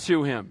run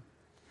to him.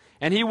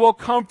 And he will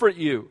comfort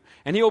you,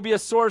 and he will be a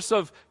source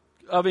of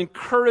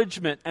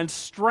encouragement and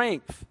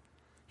strength.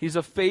 He's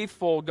a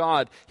faithful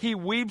God. He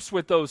weeps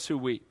with those who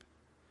weep,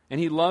 and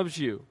he loves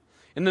you.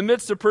 In the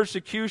midst of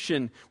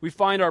persecution, we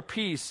find our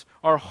peace,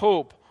 our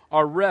hope,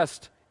 our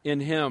rest in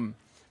him,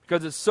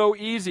 because it's so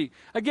easy.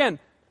 Again,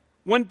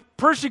 when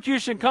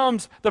persecution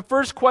comes, the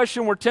first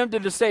question we're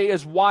tempted to say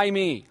is, why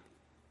me?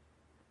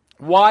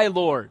 Why,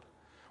 Lord?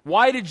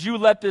 Why did you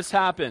let this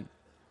happen?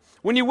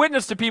 When you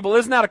witness to people,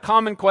 isn't that a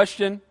common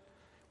question?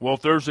 Well,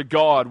 if there's a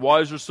God, why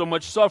is there so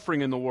much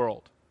suffering in the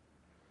world?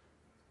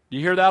 Do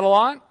you hear that a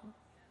lot?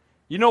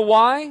 You know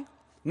why?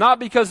 Not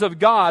because of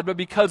God, but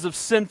because of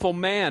sinful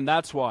man.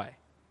 That's why.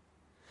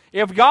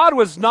 If God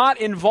was not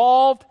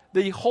involved,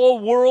 the whole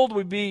world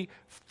would be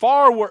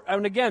far worse.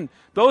 And again,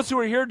 those who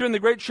are here during the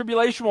Great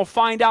Tribulation will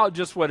find out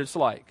just what it's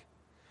like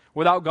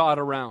without God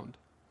around.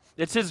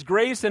 It's his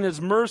grace and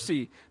his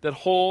mercy that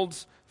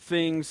holds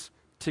things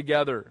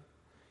together.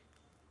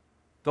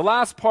 The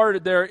last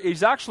part there,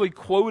 he's actually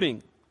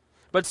quoting,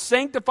 but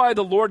sanctify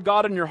the Lord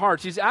God in your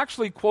hearts. He's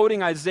actually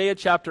quoting Isaiah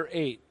chapter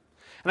 8.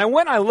 And I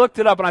went and I looked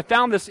it up, and I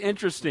found this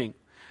interesting.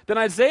 Then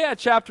Isaiah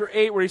chapter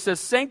 8, where he says,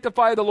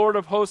 sanctify the Lord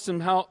of hosts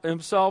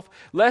himself.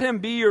 Let him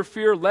be your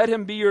fear. Let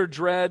him be your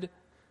dread.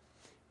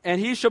 And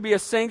he shall be a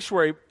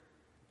sanctuary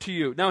to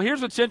you. Now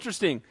here's what's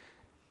interesting.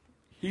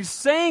 He's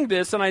saying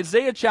this in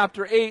Isaiah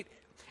chapter 8.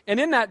 And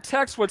in that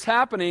text, what's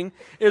happening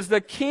is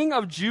the king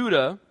of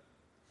Judah,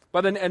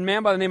 a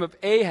man by the name of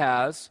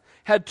Ahaz,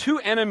 had two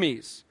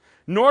enemies.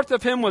 North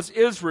of him was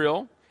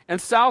Israel,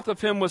 and south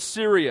of him was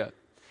Syria.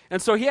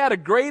 And so he had a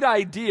great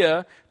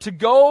idea to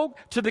go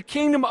to the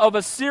kingdom of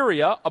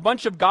Assyria, a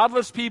bunch of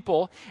godless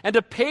people, and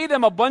to pay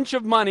them a bunch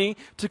of money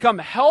to come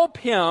help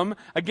him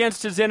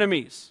against his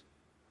enemies.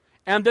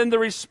 And then the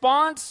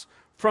response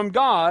from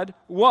God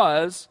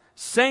was,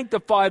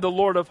 sanctify the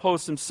Lord of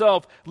hosts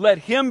himself. Let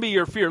him be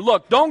your fear.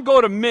 Look, don't go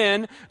to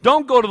men.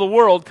 Don't go to the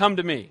world. Come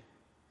to me.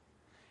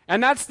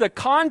 And that's the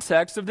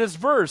context of this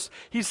verse.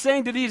 He's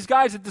saying to these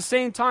guys at the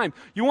same time,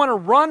 you want to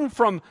run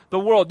from the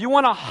world. You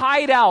want to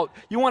hide out.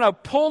 You want to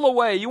pull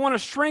away. You want to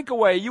shrink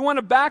away. You want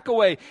to back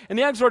away. And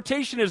the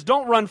exhortation is,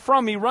 don't run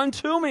from me. Run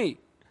to me.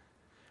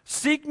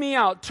 Seek me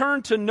out.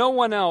 Turn to no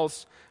one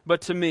else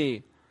but to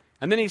me.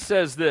 And then he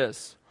says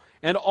this,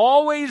 and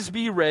always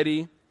be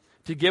ready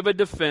to give a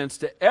defense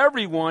to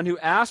everyone who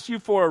asks you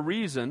a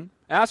reason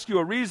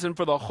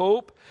for the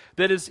hope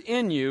that is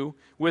in you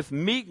with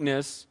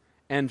meekness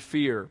and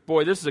fear.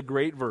 Boy, this is a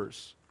great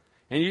verse.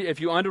 And if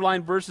you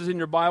underline verses in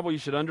your Bible, you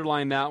should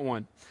underline that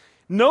one.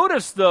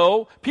 Notice,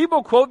 though,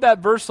 people quote that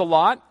verse a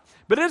lot,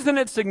 but isn't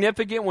it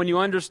significant when you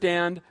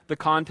understand the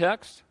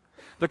context?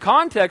 The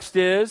context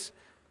is,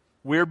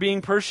 we're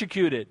being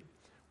persecuted.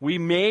 We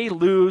may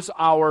lose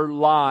our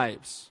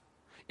lives.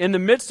 In the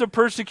midst of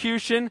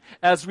persecution,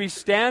 as we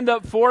stand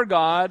up for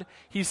God,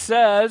 he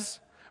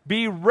says,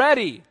 be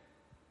ready.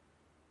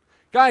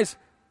 Guys,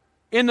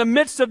 in the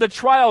midst of the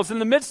trials, in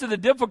the midst of the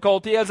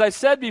difficulty, as I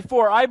said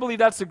before, I believe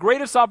that's the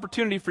greatest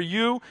opportunity for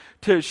you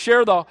to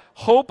share the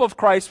hope of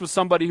Christ with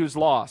somebody who's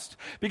lost.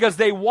 Because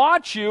they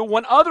watch you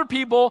when other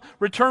people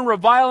return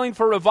reviling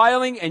for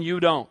reviling and you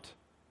don't.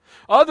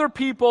 Other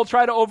people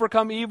try to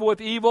overcome evil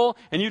with evil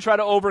and you try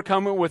to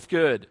overcome it with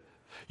good.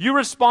 You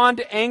respond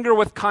to anger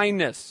with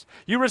kindness.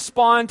 You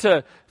respond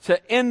to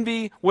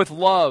envy with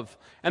love.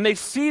 And they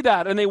see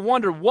that and they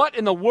wonder, what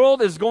in the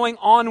world is going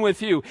on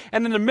with you?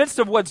 And in the midst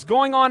of what's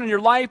going on in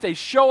your life, they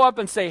show up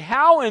and say,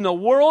 how in the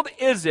world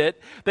is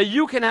it that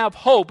you can have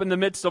hope in the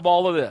midst of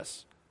all of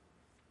this?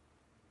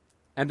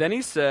 And then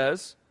he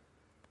says,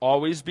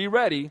 Always be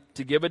ready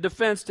to give a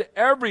defense to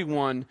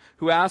everyone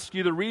who asks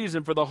you the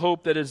reason for the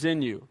hope that is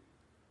in you.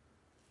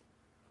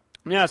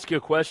 Let me ask you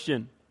a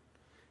question.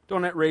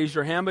 Don't raise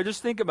your hand, but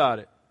just think about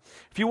it.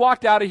 If you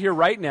walked out of here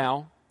right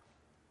now,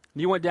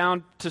 and you went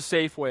down to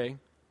Safeway,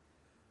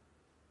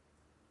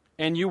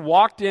 and you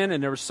walked in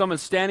and there was someone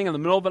standing in the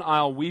middle of an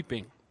aisle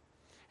weeping,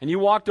 and you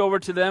walked over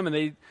to them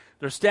and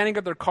they're standing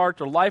at their cart,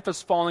 their life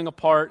is falling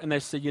apart, and they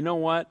say, you know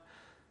what?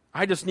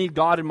 I just need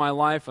God in my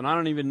life, and I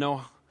don't even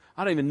know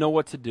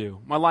what to do.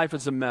 My life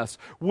is a mess.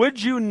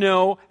 Would you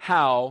know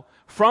how,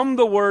 from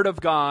the Word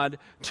of God,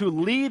 to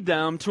lead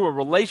them to a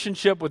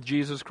relationship with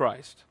Jesus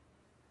Christ?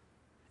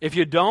 If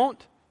you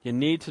don't, you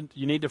need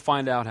to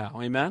find out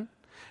how. Amen?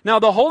 Now,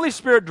 the Holy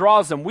Spirit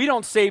draws them. We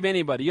don't save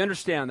anybody. You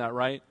understand that,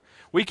 right?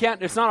 We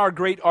can't. It's not our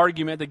great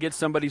argument that gets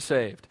somebody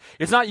saved.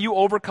 It's not you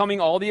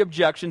overcoming all the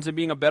objections and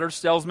being a better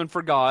salesman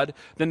for God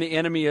than the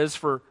enemy is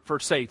for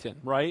Satan,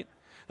 right?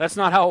 That's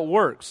not how it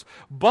works.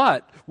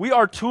 But we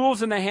are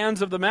tools in the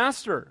hands of the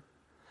master.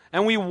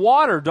 And we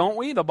water, don't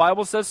we? The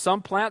Bible says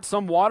some plant,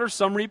 some water,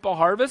 some reap a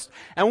harvest.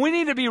 And we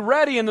need to be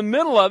ready in the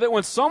middle of it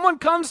when someone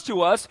comes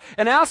to us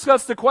and asks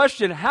us the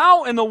question,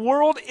 how in the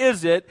world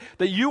is it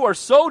that you are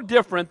so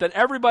different than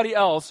everybody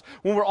else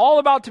when we're all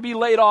about to be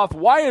laid off?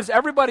 Why is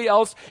everybody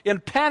else in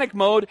panic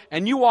mode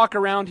and you walk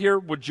around here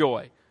with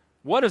joy?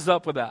 What is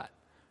up with that?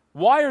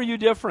 Why are you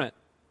different?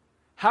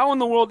 How in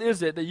the world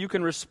is it that you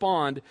can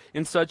respond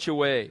in such a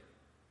way?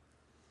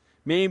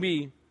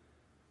 Maybe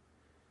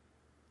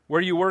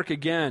where you work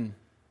again,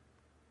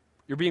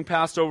 you're being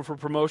passed over for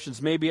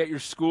promotions. Maybe at your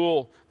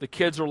school, the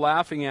kids are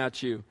laughing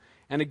at you.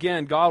 And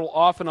again, God will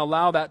often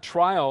allow that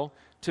trial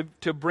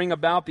to bring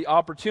about the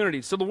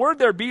opportunity. So the word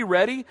there, be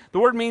ready, the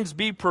word means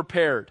be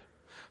prepared.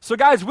 So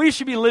guys, we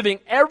should be living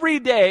every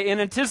day in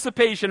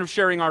anticipation of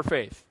sharing our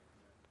faith.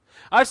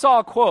 I saw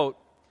a quote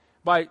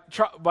by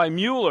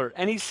Mueller,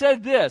 and he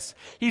said this.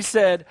 He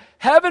said,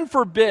 heaven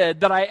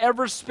forbid that I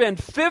ever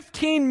spend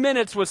 15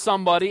 minutes with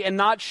somebody and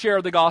not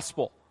share the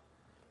gospel.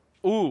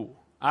 Ooh,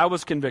 I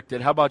was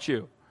convicted. How about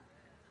you?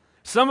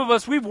 Some of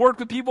us, we've worked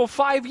with people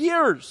 5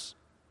 years,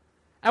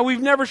 and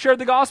we've never shared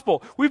the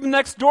gospel. We've been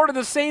next door to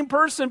the same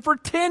person for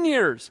 10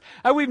 years,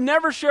 and we've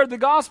never shared the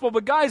gospel.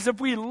 But guys, if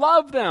we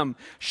love them,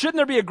 shouldn't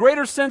there be a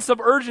greater sense of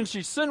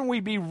urgency? Shouldn't we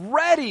be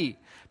ready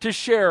to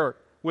share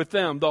with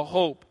them the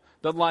hope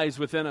that lies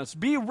within us?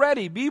 Be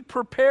ready, be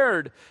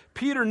prepared.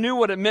 Peter knew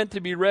what it meant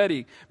to be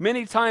ready.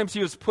 Many times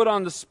he was put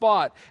on the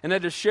spot and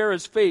had to share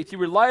his faith. He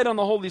relied on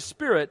the Holy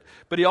Spirit,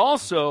 but he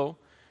also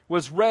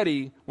was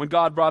ready when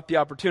God brought the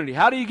opportunity.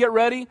 How do you get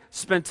ready?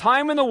 Spend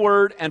time in the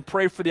Word and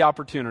pray for the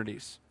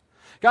opportunities.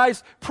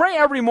 Guys, pray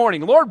every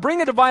morning. Lord,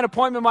 bring a divine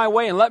appointment my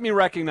way and let me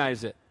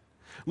recognize it.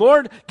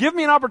 Lord, give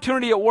me an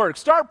opportunity at work.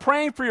 Start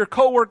praying for your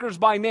coworkers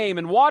by name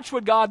and watch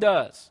what God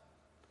does.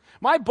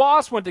 My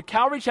boss went to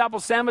Calvary Chapel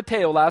San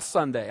Mateo last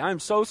Sunday. I'm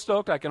so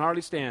stoked I can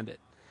hardly stand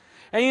it.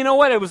 And you know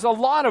what? It was a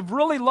lot of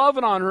really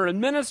loving on her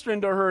and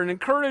ministering to her and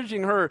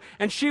encouraging her.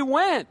 And she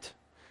went.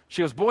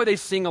 She goes, boy, they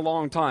sing a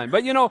long time.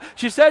 But you know,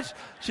 she said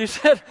she's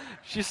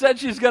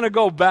going to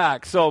go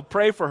back. So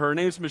pray for her. Her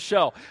name's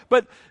Michelle.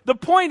 But the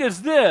point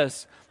is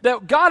this,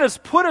 that God has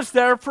put us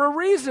there for a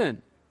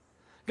reason.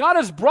 God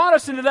has brought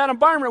us into that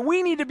environment.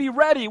 We need to be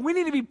ready. We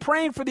need to be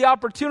praying for the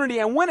opportunity.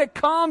 And when it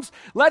comes,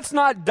 let's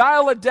not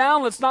dial it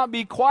down. Let's not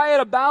be quiet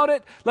about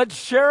it. Let's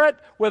share it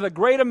with a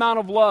great amount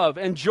of love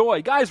and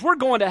joy. Guys, we're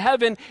going to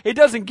heaven. It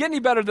doesn't get any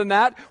better than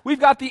that. We've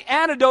got the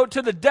antidote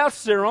to the death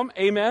serum.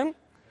 Amen.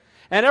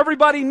 And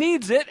everybody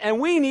needs it, and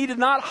we need to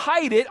not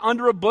hide it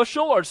under a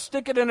bushel or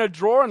stick it in a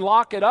drawer and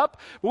lock it up.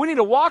 But we need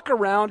to walk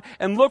around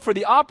and look for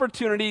the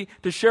opportunity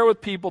to share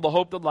with people the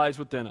hope that lies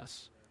within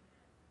us.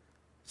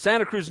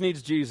 Santa Cruz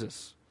needs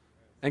Jesus.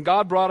 And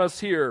God brought us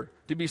here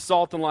to be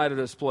salt and light of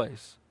this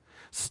place.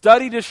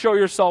 Study to show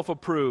yourself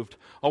approved,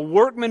 a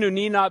workman who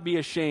need not be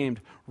ashamed,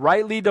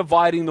 rightly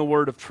dividing the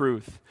word of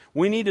truth.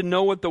 We need to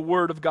know what the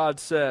Word of God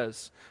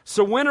says.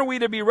 So when are we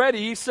to be ready?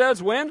 He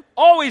says when?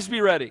 Always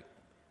be ready.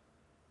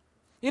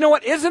 You know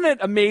what? Isn't it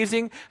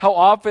amazing how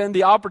often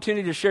the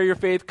opportunity to share your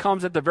faith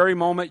comes at the very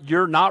moment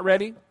you're not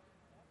ready?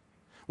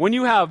 When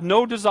you have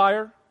no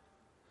desire,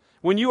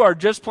 when you are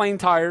just plain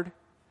tired,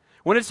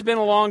 when it's been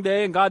a long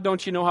day, and God,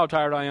 don't you know how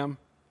tired I am?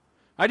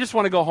 I just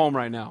want to go home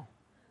right now.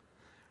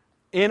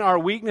 In our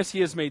weakness,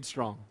 He is made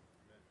strong.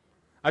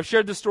 I've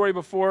shared this story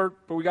before,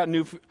 but we got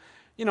new.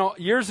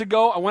 Years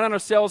ago, I went on a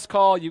sales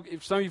call.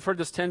 Some of you have heard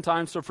this 10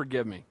 times, so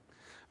forgive me.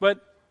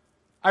 But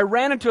I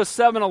ran into a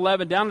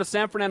 7-Eleven down in the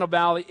San Fernando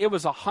Valley. It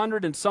was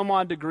 100 and some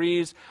odd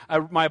degrees.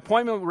 My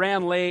appointment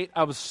ran late.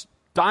 I was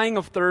dying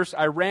of thirst.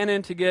 I ran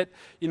in to get,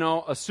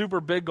 a super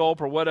big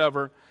gulp or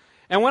whatever.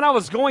 And when I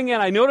was going in,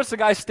 I noticed a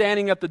guy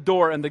standing at the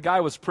door, and the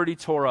guy was pretty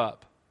tore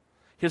up.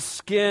 His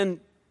skin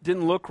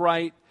didn't look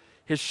right.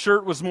 His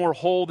shirt was more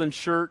hole than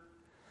shirt.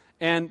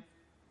 And,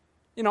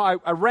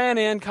 I ran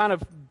in, kind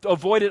of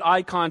avoided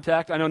eye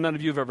contact. I know none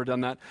of you have ever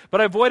done that.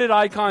 But I avoided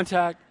eye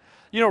contact.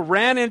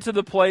 Ran into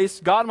the place,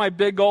 got my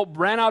big gulp,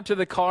 ran out to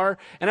the car,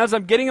 and as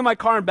I'm getting in my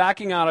car and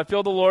backing out, I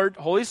feel the Lord,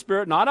 Holy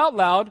Spirit, not out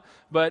loud,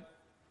 but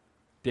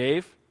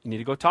Dave, you need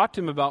to go talk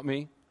to him about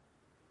me.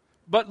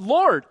 But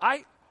Lord,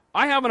 I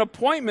have an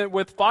appointment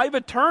with 5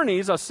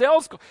 attorneys, a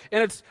sales,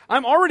 and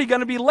I'm already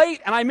going to be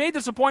late, and I made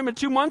this appointment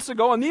 2 months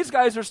ago, and these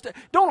guys are,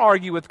 don't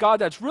argue with God,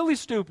 that's really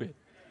stupid.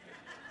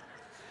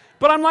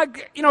 But I'm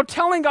like,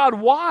 telling God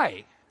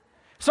why.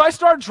 So I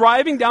start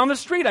driving down the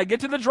street. I get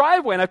to the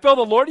driveway, and I feel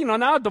the Lord,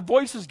 now the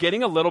voice is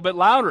getting a little bit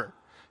louder.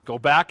 Go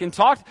back and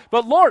talk.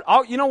 But Lord,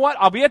 you know what?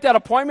 I'll be at that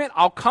appointment.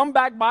 I'll come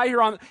back by here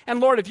and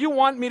Lord, if you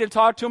want me to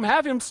talk to him,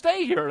 have him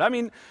stay here. I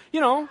mean,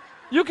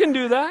 you can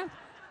do that.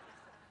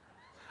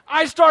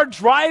 I start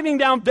driving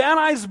down Van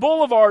Nuys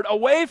Boulevard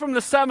away from the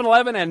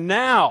 7-Eleven, and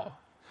now,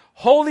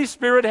 Holy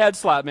Spirit had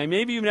slapped me.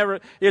 Maybe you've never,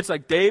 it's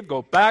like, Dave,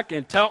 go back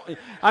and tell,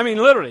 I mean,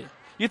 literally.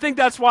 You think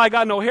that's why I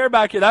got no hair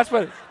back here? That's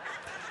what,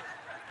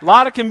 a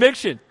lot of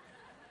conviction.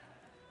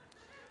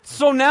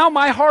 So now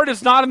my heart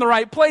is not in the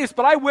right place,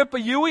 but I whip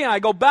a Yui and I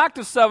go back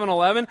to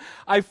 7-Eleven.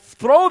 I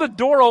throw the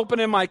door open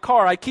in my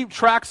car. I keep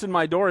tracks in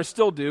my door, I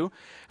still do.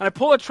 And I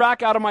pull a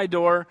track out of my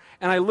door,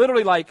 and I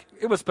literally,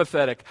 it was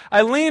pathetic.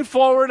 I lean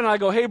forward and I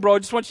go, hey, bro,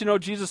 just want you to know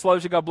Jesus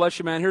loves you. God bless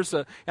you, man.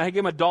 And I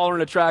give him $1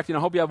 in a track.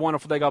 Hope you have a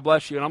wonderful day. God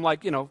bless you. And I'm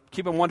like,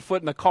 keeping one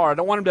foot in the car. I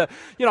don't want him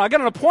to, I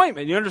got an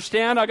appointment. You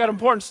understand? I got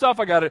important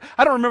stuff. I don't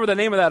remember the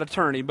name of that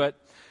attorney, but,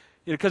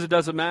 because it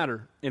doesn't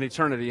matter in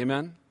eternity.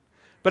 Amen?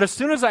 But as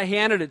soon as I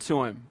handed it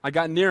to him, I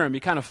got near him. He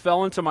kind of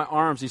fell into my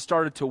arms. He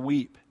started to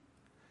weep.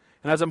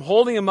 And as I'm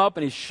holding him up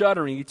and he's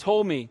shuddering, he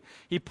told me,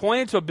 he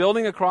pointed to a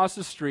building across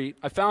the street.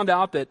 I found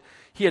out that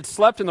he had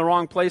slept in the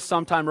wrong place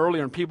sometime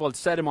earlier and people had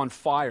set him on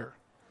fire.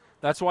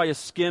 That's why his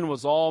skin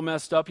was all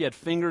messed up. He had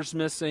fingers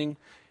missing.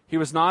 He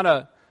was not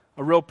a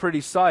real pretty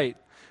sight.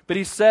 But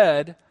he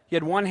said, he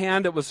had one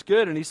hand that was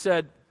good, and he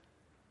said,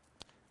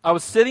 I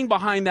was sitting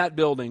behind that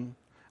building.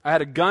 I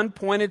had a gun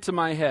pointed to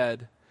my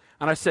head,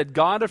 and I said,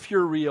 God, if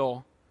you're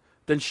real,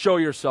 then show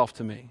yourself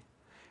to me.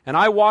 And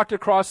I walked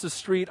across the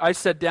street, I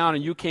sat down,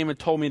 and you came and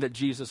told me that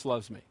Jesus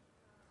loves me.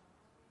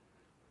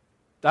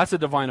 That's a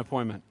divine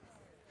appointment.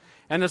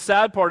 And the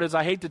sad part is,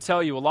 I hate to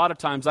tell you, a lot of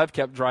times I've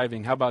kept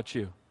driving. How about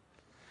you?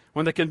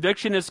 When the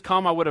conviction has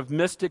come, I would have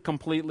missed it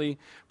completely.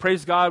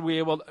 Praise God,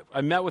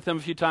 I met with him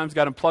a few times,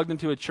 got him plugged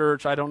into a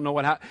church. I don't know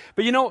what happened.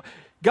 But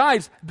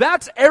guys,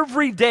 that's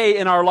every day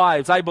in our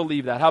lives. I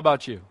believe that. How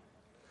about you?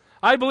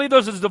 I believe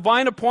those are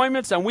divine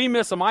appointments, and we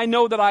miss them. I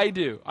know that I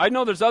do. I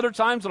know there's other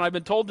times when I've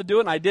been told to do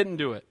it, and I didn't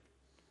do it.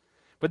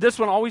 But this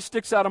one always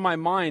sticks out of my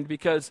mind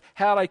because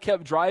had I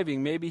kept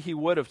driving, maybe he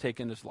would have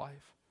taken his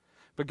life.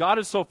 But God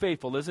is so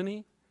faithful, isn't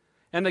he?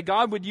 And that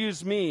God would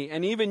use me,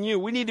 and even you.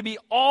 We need to be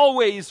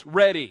always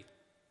ready.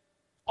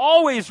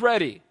 Always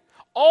ready.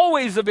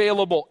 Always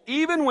available.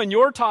 Even when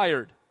you're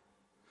tired.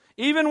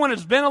 Even when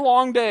it's been a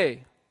long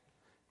day.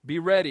 Be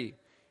ready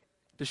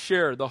to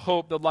share the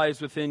hope that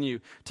lies within you.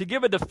 To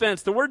give a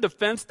defense. The word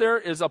defense there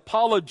is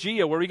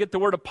apologia, where we get the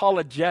word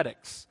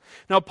apologetics.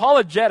 Now,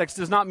 apologetics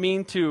does not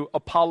mean to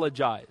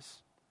apologize.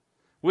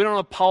 We don't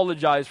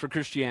apologize for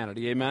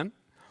Christianity, amen?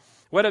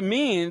 What it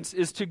means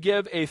is to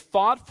give a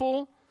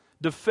thoughtful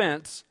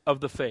defense of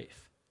the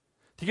faith.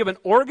 To give an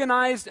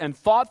organized and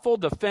thoughtful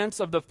defense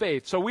of the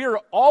faith. So we are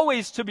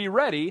always to be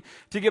ready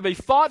to give a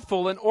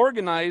thoughtful and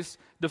organized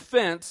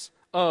defense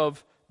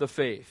of the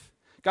faith.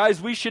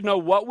 Guys, we should know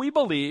what we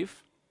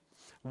believe,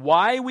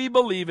 why we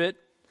believe it,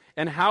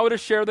 and how to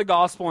share the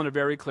gospel in a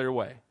very clear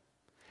way.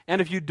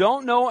 And if you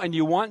don't know and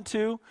you want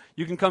to,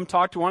 you can come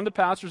talk to one of the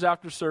pastors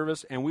after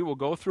service, and we will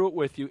go through it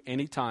with you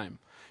anytime.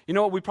 You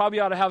know what? We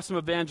probably ought to have some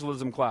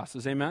evangelism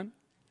classes, amen?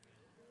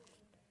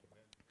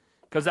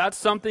 Because that's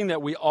something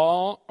that we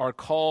all are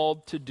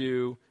called to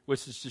do,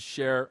 which is to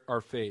share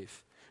our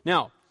faith.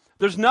 Now,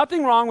 there's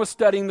nothing wrong with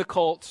studying the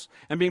cults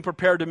and being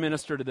prepared to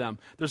minister to them.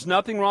 There's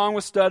nothing wrong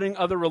with studying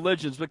other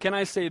religions. But can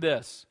I say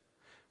this?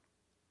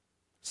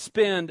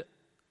 Spend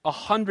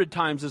 100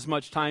 times as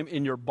much time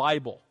in your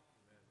Bible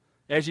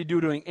as you do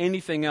doing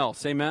anything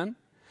else. Amen?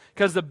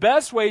 Because the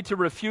best way to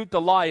refute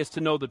the lie is to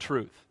know the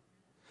truth.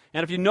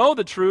 And if you know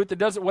the truth,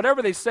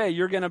 whatever they say,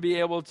 you're going to be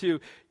able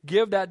to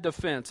give that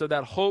defense of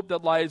that hope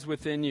that lies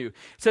within you. It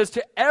says,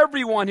 to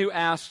everyone who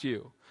asks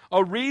you,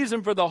 a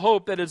reason for the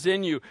hope that is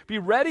in you. Be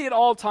ready at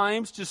all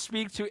times to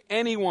speak to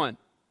anyone.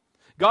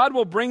 God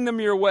will bring them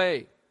your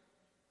way.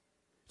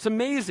 It's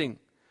amazing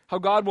how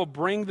God will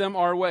bring them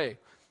our way.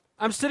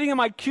 I'm sitting in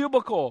my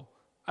cubicle.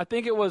 I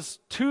think it was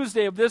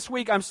Tuesday of this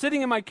week. I'm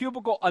sitting in my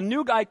cubicle. A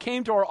new guy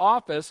came to our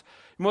office.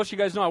 Most of you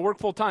guys know I work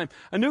full time.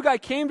 A new guy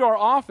came to our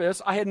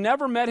office. I had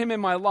never met him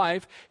in my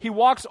life. He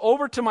walks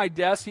over to my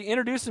desk. He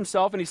introduced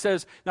himself and he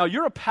says, now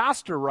you're a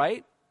pastor,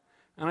 right?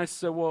 And I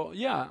said, well,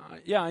 yeah,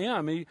 I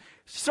am. He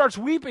starts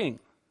weeping.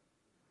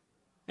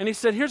 And he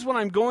said, here's what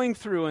I'm going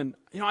through, and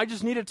I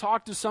just need to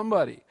talk to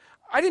somebody.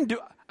 I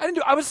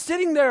was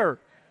sitting there.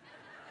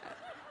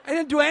 I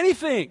didn't do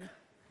anything.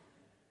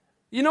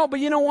 But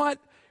you know what?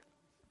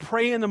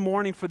 Pray in the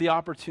morning for the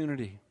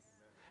opportunity.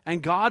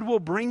 And God will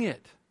bring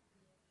it.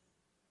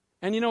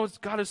 And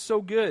God is so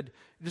good.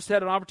 I just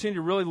had an opportunity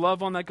to really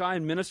love on that guy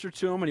and minister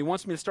to him, and he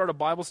wants me to start a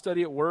Bible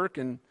study at work,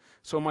 and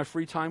so in my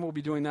free time we'll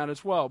be doing that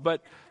as well.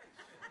 But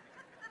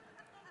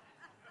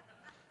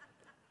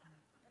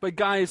But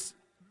guys,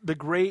 the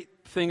great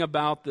thing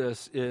about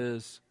this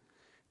is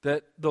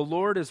that the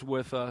Lord is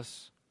with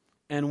us,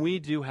 and we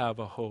do have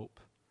a hope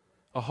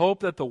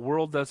that the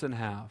world doesn't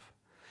have.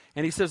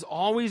 And he says,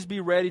 always be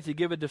ready to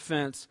give a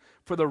defense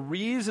for the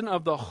reason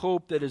of the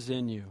hope that is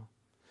in you.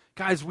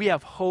 Guys, we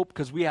have hope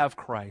because we have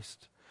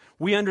Christ.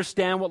 We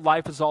understand what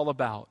life is all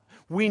about.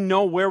 We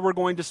know where we're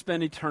going to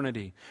spend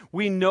eternity.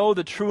 We know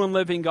the true and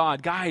living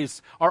God.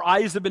 Guys, our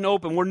eyes have been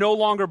opened. We're no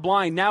longer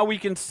blind. Now we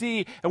can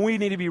see, and we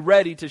need to be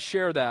ready to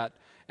share that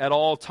at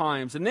all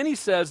times. And then he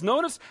says,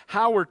 notice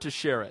how we're to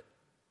share it.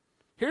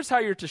 Here's how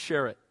you're to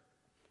share it.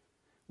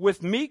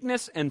 With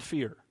meekness and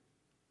fear.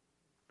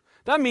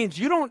 That means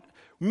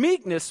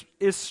meekness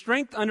is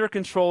strength under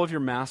control of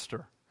your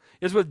master.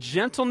 Is with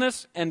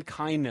gentleness and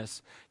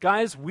kindness.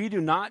 Guys, we do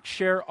not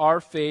share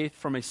our faith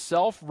from a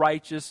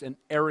self-righteous and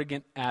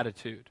arrogant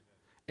attitude.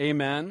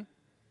 Amen?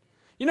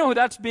 You know who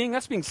that's being?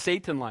 That's being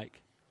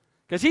Satan-like.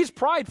 Because he's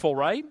prideful,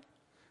 right?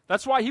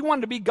 That's why he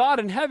wanted to be God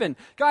in heaven.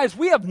 Guys,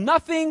 we have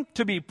nothing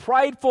to be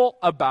prideful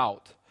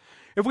about.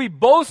 If we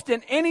boast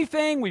in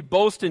anything, we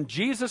boast in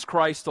Jesus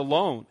Christ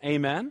alone.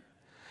 Amen?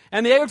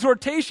 And the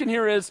exhortation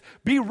here is,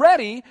 be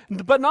ready,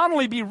 but not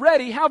only be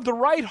ready, have the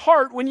right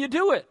heart when you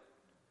do it.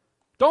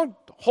 Don't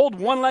hold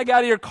one leg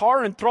out of your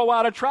car and throw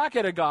out a track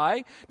at a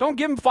guy. Don't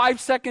give him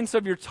 5 seconds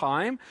of your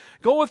time.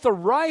 Go with the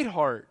right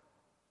heart,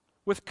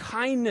 with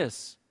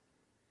kindness.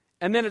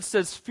 And then it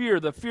says fear.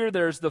 The fear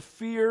there is the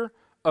fear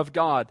of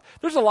God.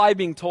 There's a lie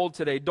being told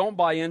today, don't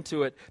buy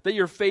into it, that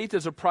your faith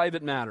is a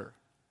private matter.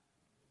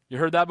 You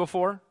heard that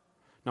before?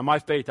 Now my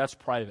faith, that's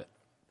private.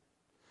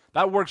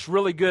 That works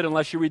really good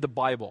unless you read the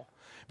Bible.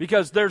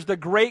 Because there's the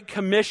Great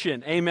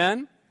Commission,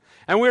 amen?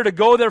 And we're to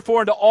go,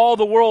 therefore, into all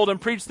the world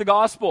and preach the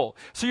gospel.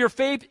 So your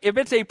faith, if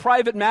it's a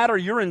private matter,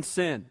 you're in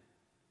sin.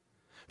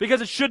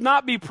 Because it should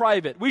not be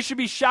private. We should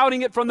be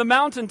shouting it from the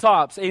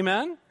mountaintops.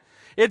 Amen?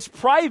 It's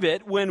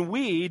private when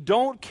we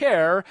don't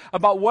care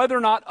about whether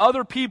or not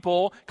other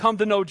people come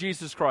to know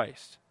Jesus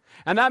Christ.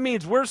 And that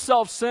means we're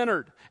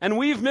self-centered. And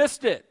we've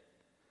missed it.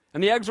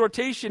 And the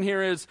exhortation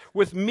here is,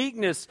 with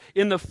meekness,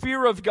 in the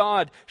fear of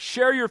God,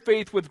 share your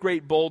faith with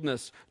great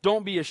boldness.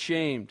 Don't be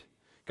ashamed.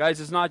 Guys,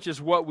 it's not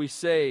just what we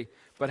say,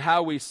 but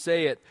how we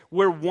say it.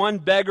 We're one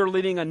beggar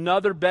leading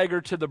another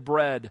beggar to the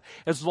bread.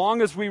 As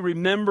long as we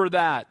remember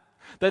that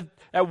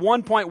at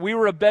one point we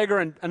were a beggar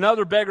and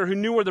another beggar who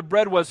knew where the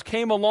bread was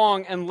came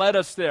along and led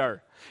us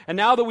there. And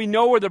now that we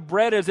know where the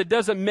bread is, it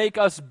doesn't make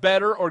us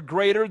better or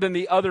greater than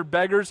the other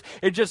beggars.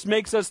 It just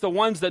makes us the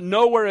ones that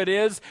know where it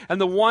is and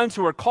the ones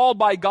who are called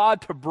by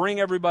God to bring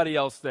everybody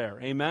else there.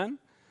 Amen?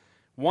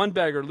 One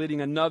beggar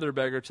leading another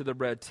beggar to the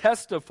bread.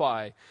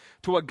 Testify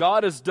to what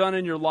God has done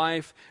in your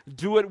life.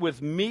 Do it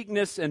with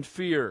meekness and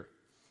fear.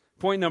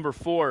 Point number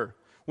 4.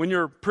 When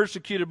you're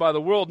persecuted by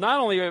the world, not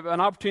only have an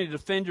opportunity to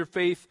defend your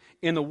faith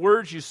in the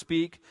words you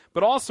speak,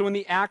 but also in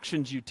the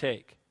actions you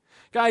take.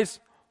 Guys,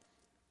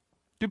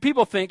 do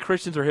people think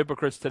Christians are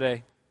hypocrites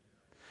today?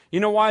 You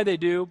know why they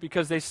do?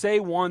 Because they say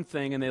one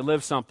thing and they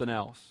live something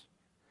else.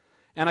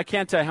 And I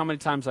can't tell you how many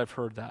times I've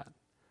heard that.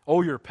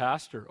 Oh, you're a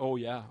pastor? Oh,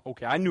 yeah.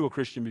 Okay, I knew a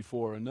Christian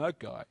before, and that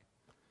guy.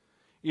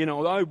 You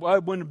know, I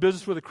went into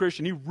business with a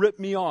Christian. He ripped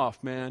me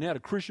off, man. He had a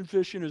Christian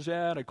fish in his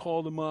hat. I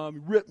called him up. He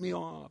ripped me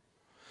off.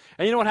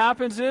 And you know what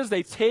happens is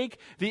they take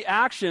the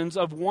actions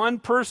of one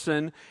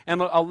person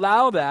and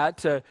allow that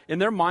to, in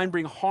their mind,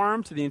 bring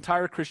harm to the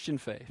entire Christian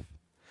faith.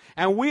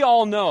 And we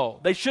all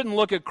know they shouldn't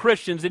look at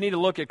Christians. They need to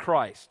look at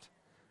Christ.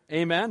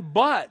 Amen?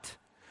 But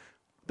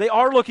they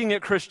are looking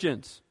at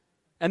Christians.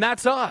 And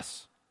that's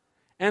us.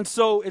 And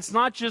so it's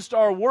not just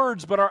our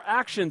words, but our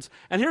actions.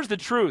 And here's the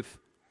truth.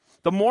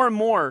 The more and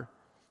more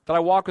that I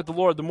walk with the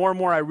Lord, the more and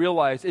more I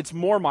realize it's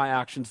more my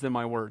actions than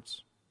my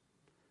words.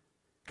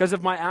 Because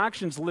if my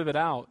actions live it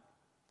out,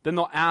 then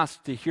they'll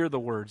ask to hear the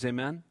words.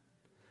 Amen?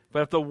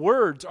 But if the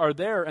words are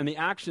there and the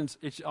actions,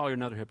 you're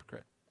another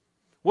hypocrite.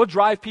 We'll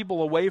drive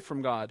people away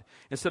from God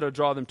instead of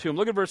draw them to Him.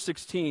 Look at verse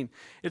 16.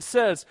 It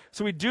says,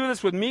 so we do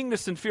this with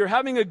meekness and fear,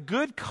 having a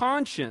good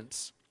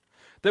conscience,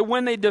 that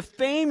when they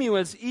defame you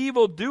as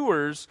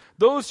evildoers,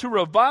 those who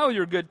revile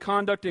your good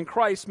conduct in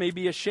Christ may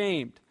be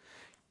ashamed.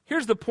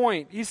 Here's the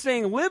point. He's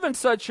saying, live in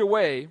such a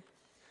way,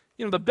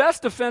 the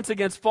best defense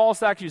against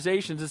false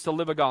accusations is to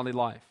live a godly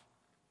life.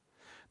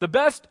 The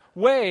best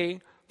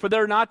way for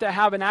there not to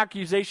have an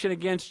accusation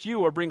against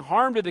you or bring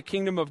harm to the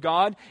kingdom of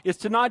God is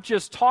to not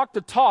just talk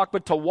the talk,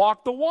 but to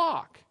walk the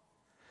walk.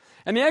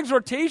 And the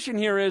exhortation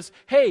here is,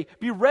 hey,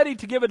 be ready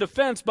to give a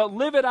defense, but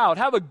live it out.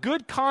 Have a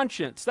good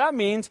conscience. That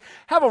means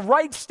have a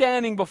right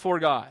standing before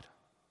God.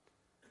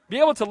 Be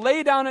able to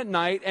lay down at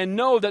night and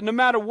know that no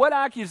matter what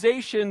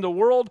accusation the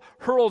world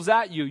hurls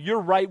at you,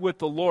 you're right with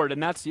the Lord,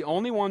 and that's the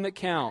only one that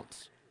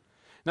counts.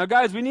 Now,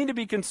 guys, we need to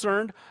be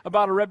concerned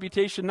about a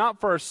reputation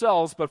not for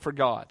ourselves, but for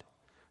God.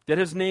 That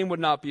His name would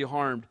not be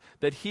harmed,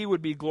 that He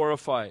would be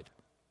glorified.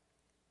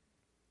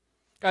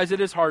 Guys, it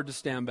is hard to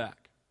stand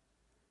back.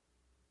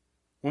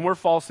 When we're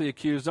falsely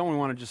accused, don't we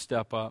want to just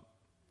step up?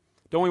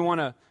 Don't we want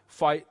to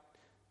fight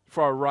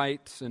for our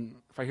rights? And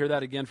if I hear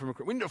that again from a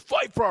Christian, we need to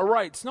fight for our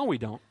rights. No, we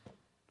don't.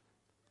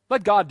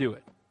 Let God do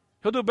it.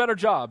 He'll do a better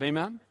job,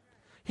 amen?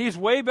 He's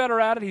way better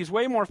at it. He's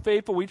way more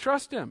faithful. We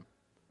trust him.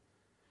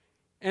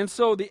 And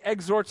so the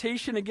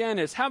exhortation again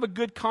is have a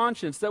good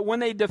conscience that when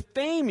they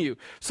defame you,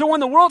 so when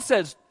the world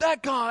says,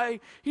 that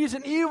guy, he's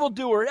an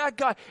evildoer, that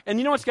guy, and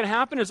you know what's going to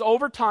happen is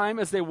over time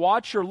as they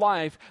watch your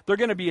life, they're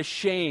going to be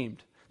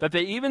ashamed that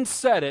they even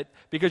said it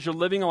because you're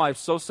living a life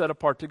so set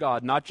apart to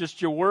God, not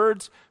just your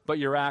words, but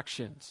your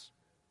actions.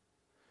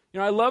 You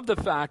know, I love the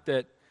fact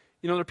that,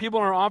 you know, there are people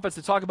in our office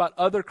that talk about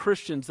other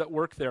Christians that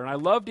work there, and I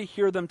love to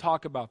hear them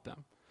talk about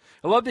them.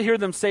 I love to hear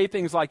them say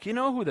things like, you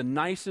know who the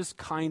nicest,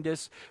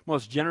 kindest,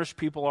 most generous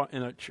people are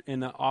in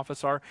the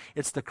office are?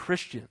 It's the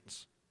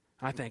Christians.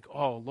 And I think,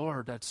 oh,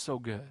 Lord, that's so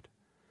good.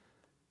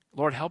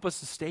 Lord, help us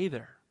to stay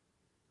there.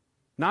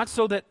 Not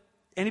so that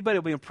anybody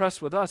will be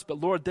impressed with us, but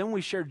Lord, then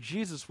we share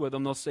Jesus with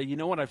them. They'll say, you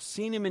know what, I've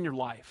seen him in your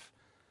life.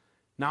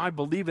 Now I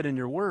believe it in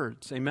your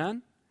words.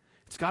 Amen?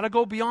 It's got to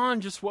go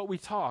beyond just what we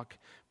talk,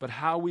 but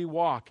how we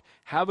walk.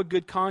 Have a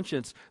good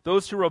conscience.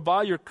 Those who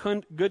revile your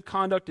good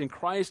conduct in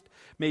Christ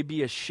may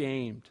be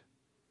ashamed.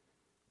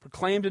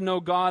 Proclaim to know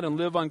God and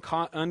live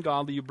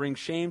ungodly. You bring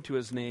shame to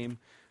his name,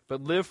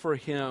 but live for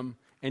him,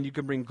 and you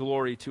can bring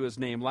glory to his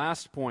name.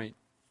 Last point.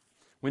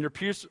 When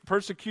you're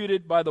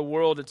persecuted by the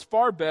world, it's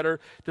far better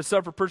to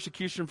suffer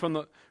persecution from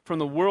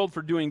the world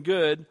for doing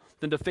good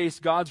than to face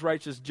God's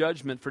righteous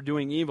judgment for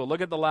doing evil. Look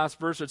at the last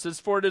verse. It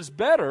says, for it is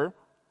better,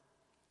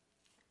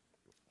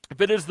 if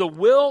it is the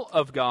will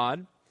of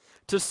God,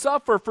 to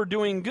suffer for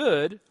doing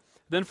good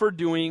than for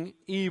doing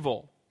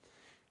evil.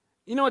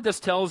 You know what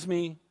this tells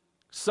me?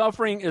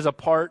 Suffering is a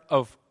part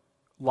of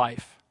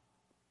life.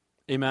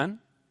 Amen?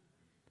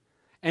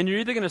 And you're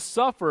either going to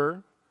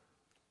suffer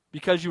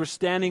because you are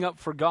standing up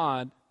for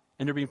God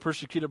and you're being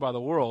persecuted by the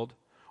world,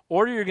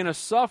 or you're going to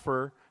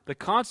suffer the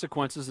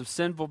consequences of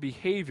sinful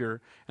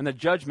behavior and the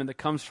judgment that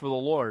comes from the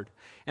Lord.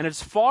 And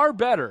it's far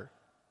better,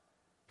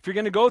 if you're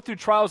going to go through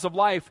trials of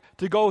life,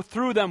 to go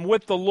through them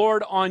with the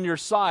Lord on your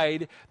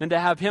side than to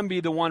have him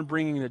be the one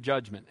bringing the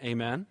judgment.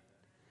 Amen?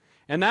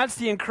 And that's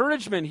the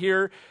encouragement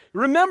here.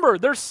 Remember,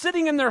 they're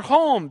sitting in their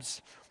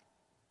homes.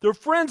 Their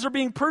friends are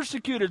being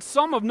persecuted.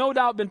 Some have no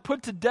doubt been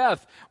put to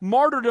death.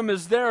 Martyrdom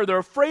is there. They're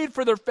afraid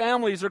for their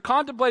families. They're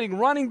contemplating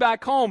running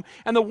back home.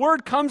 And the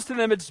word comes to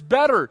them, it's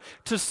better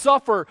to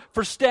suffer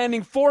for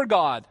standing for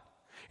God.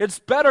 It's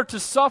better to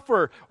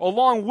suffer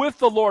along with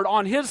the Lord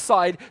on his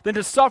side than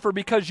to suffer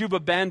because you've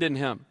abandoned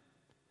him.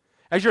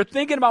 As you're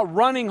thinking about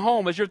running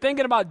home, as you're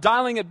thinking about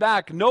dialing it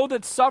back, know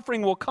that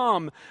suffering will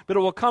come, but it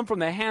will come from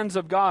the hands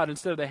of God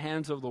instead of the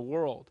hands of the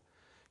world.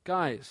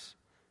 Guys,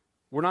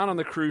 we're not on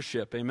the cruise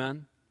ship,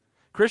 amen?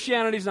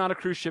 Christianity is not a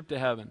cruise ship to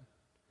heaven.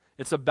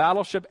 It's a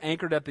battleship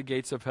anchored at the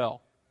gates of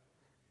hell.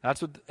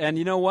 That's what, and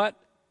you know what?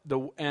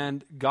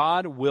 And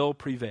God will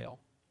prevail.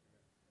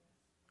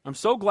 I'm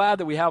so glad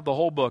that we have the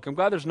whole book. I'm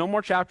glad there's no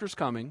more chapters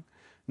coming,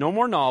 no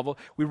more novel.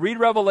 We read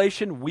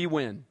Revelation, we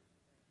win.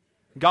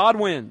 God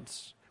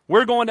wins.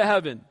 We're going to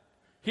heaven.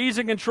 He's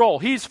in control.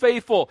 He's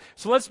faithful.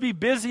 So let's be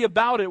busy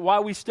about it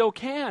while we still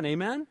can.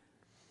 Amen?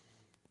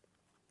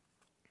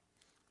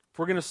 If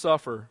we're going to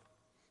suffer,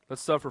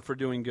 let's suffer for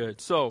doing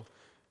good. So,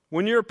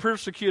 when you're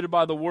persecuted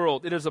by the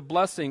world, it is a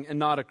blessing and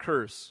not a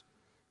curse.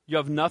 You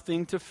have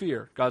nothing to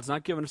fear. God's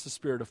not given us a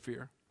spirit of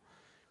fear.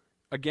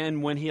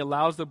 Again, when he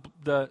allows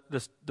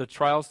the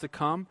trials to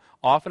come,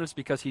 often it's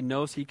because he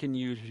knows he can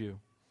use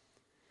you.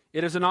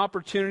 It is an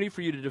opportunity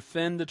for you to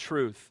defend the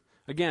truth.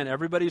 Again,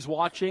 everybody's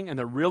watching, and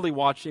they're really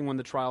watching when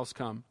the trials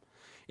come.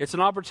 It's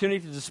an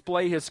opportunity to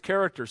display his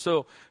character.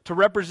 So, to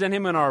represent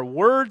him in our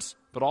words,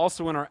 but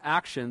also in our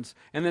actions.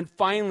 And then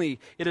finally,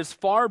 it is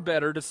far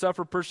better to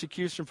suffer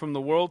persecution from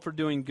the world for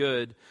doing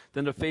good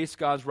than to face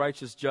God's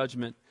righteous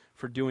judgment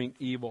for doing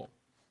evil.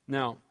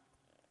 Now,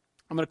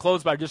 I'm going to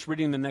close by just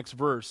reading the next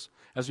verse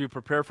as we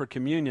prepare for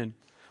communion,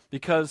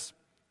 because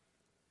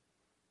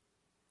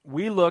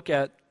we look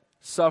at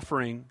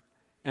suffering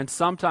and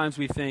sometimes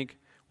we think,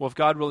 well, if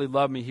God really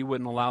loved me, he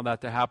wouldn't allow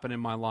that to happen in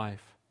my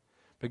life.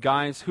 But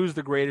guys, who's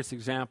the greatest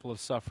example of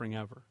suffering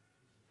ever?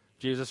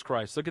 Jesus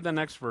Christ. Look at the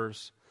next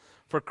verse.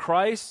 For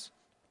Christ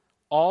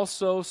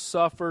also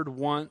suffered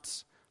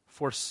once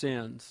for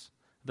sins,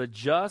 the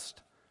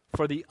just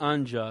for the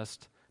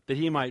unjust, that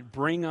he might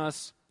bring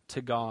us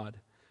to God,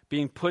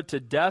 being put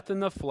to death in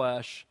the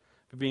flesh,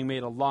 but being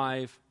made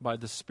alive by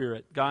the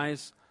Spirit.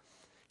 Guys,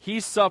 he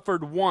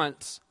suffered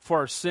once for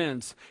our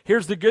sins.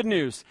 Here's the good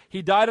news.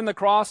 He died on the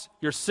cross.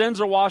 Your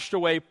sins are washed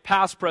away,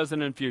 past,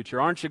 present, and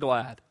future. Aren't you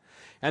glad?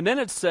 And then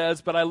it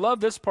says, but I love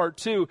this part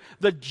too,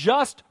 the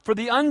just for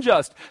the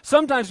unjust.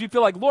 Sometimes we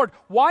feel like, Lord,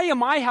 why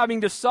am I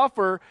having to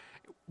suffer?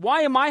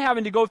 Why am I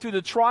having to go through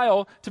the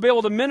trial to be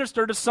able to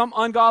minister to some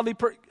ungodly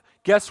person?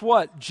 Guess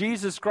what?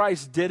 Jesus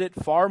Christ did it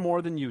far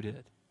more than you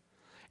did.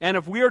 And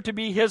if we are to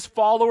be his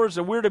followers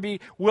and we're to be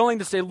willing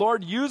to say,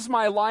 Lord, use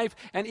my life,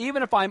 and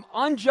even if I'm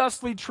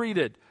unjustly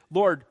treated,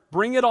 Lord,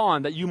 bring it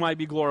on that you might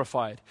be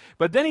glorified.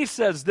 But then he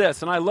says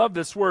this, and I love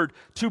this word,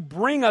 to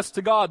bring us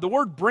to God. The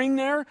word bring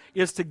there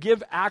is to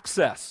give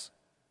access.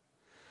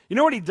 You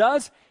know what he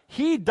does?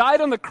 He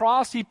died on the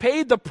cross, He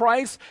paid the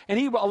price, and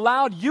He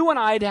allowed you and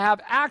I to have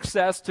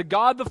access to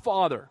God the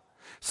Father.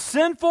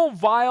 Sinful,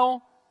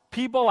 vile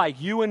people like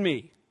you and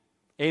me.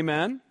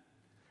 Amen?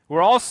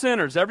 We're all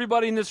sinners.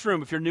 Everybody in this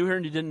room, if you're new here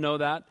and you didn't know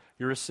that,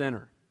 you're a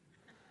sinner.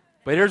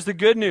 But here's the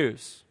good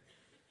news.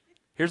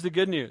 Here's the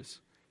good news.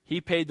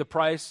 He paid the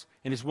price,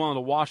 and He's willing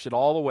to wash it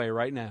all away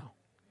right now.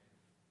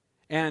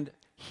 And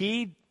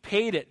He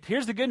paid it.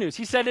 Here's the good news.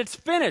 He said, it's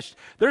finished.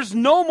 There's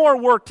no more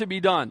work to be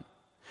done.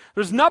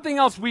 There's nothing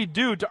else we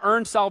do to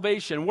earn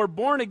salvation. We're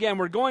born again.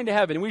 We're going to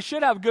heaven. We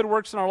should have good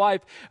works in our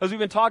life, as we've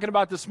been talking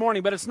about this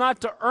morning, but it's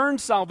not to earn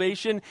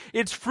salvation.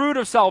 It's fruit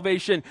of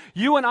salvation.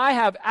 You and I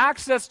have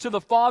access to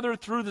the Father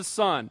through the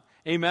Son.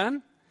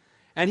 Amen?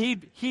 And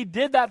He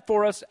did that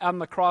for us on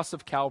the cross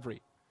of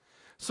Calvary.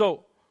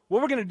 So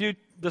what we're going to do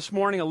this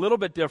morning a little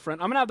bit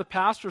different. I'm going to have the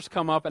pastors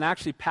come up and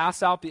actually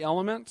pass out the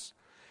elements.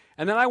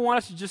 And then I want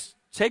us to just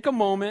take a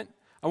moment.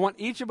 I want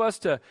each of us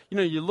to,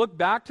 you look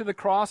back to the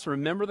cross,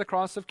 remember the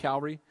cross of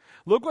Calvary.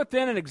 Look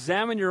within and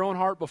examine your own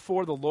heart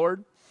before the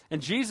Lord.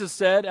 And Jesus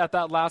said at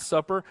that Last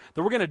Supper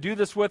that we're going to do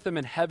this with Him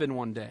in heaven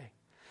one day.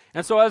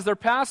 And so as they're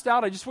passed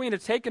out, I just want you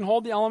to take and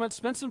hold the elements,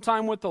 spend some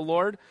time with the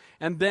Lord,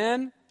 and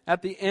then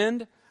at the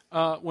end,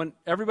 when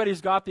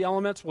everybody's got the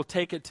elements, we'll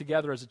take it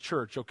together as a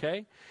church,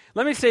 okay?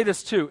 Let me say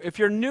this too. If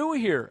you're new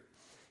here,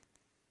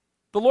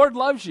 the Lord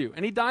loves you,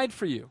 and He died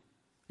for you.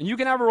 And you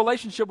can have a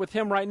relationship with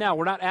Him right now.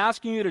 We're not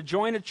asking you to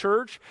join a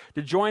church,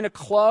 to join a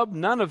club,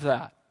 none of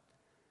that.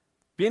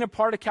 Being a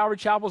part of Calvary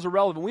Chapel is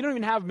irrelevant. We don't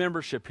even have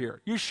membership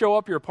here. You show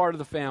up, you're a part of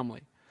the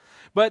family.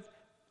 But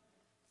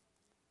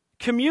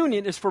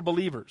communion is for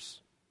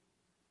believers.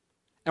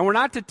 And we're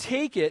not to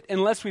take it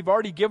unless we've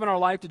already given our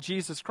life to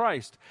Jesus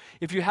Christ.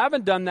 If you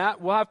haven't done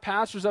that, we'll have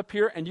pastors up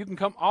here, and you can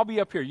come. I'll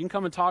be up here. You can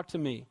come and talk to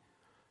me.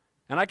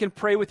 And I can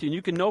pray with you, and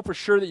you can know for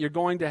sure that you're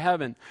going to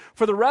heaven.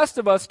 For the rest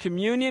of us,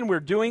 communion we're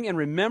doing in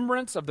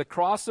remembrance of the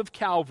cross of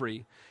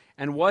Calvary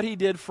and what He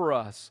did for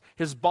us.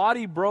 His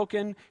body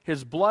broken,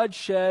 His blood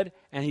shed,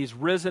 and He's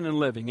risen and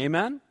living.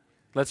 Amen?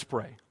 Let's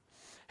pray.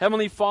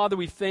 Heavenly Father,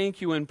 we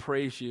thank You and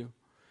praise You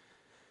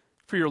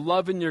for Your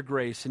love and Your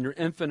grace and Your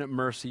infinite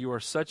mercy. You are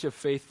such a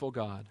faithful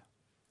God.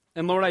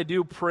 And Lord, I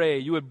do pray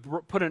You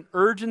would put an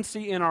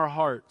urgency in our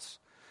hearts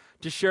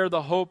to share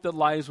the hope that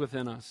lies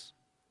within us.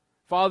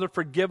 Father,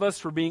 forgive us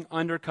for being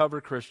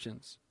undercover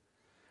Christians.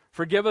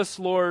 Forgive us,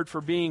 Lord,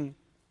 for being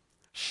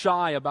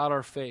shy about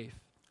our faith.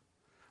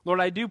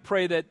 Lord, I do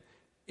pray that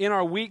in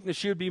our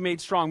weakness You would be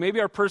made strong. Maybe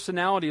our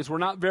personalities were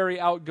not very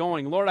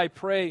outgoing. Lord, I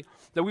pray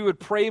that we would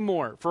pray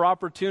more for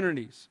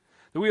opportunities,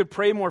 that we would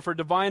pray more for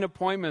divine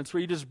appointments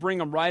where You just bring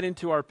them right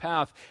into our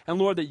path. And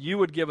Lord, that You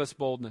would give us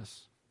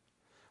boldness.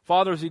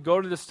 Father, as we go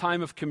to this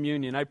time of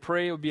communion, I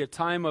pray it would be a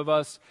time of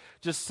us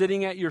just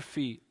sitting at Your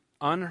feet,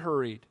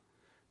 unhurried,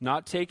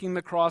 not taking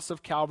the cross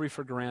of Calvary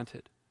for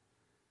granted.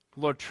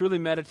 Lord, truly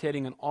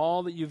meditating on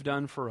all that You've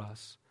done for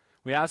us.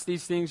 We ask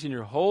these things in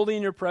Your holy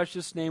and Your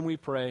precious name we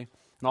pray.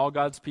 And all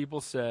God's people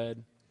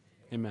said,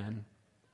 amen.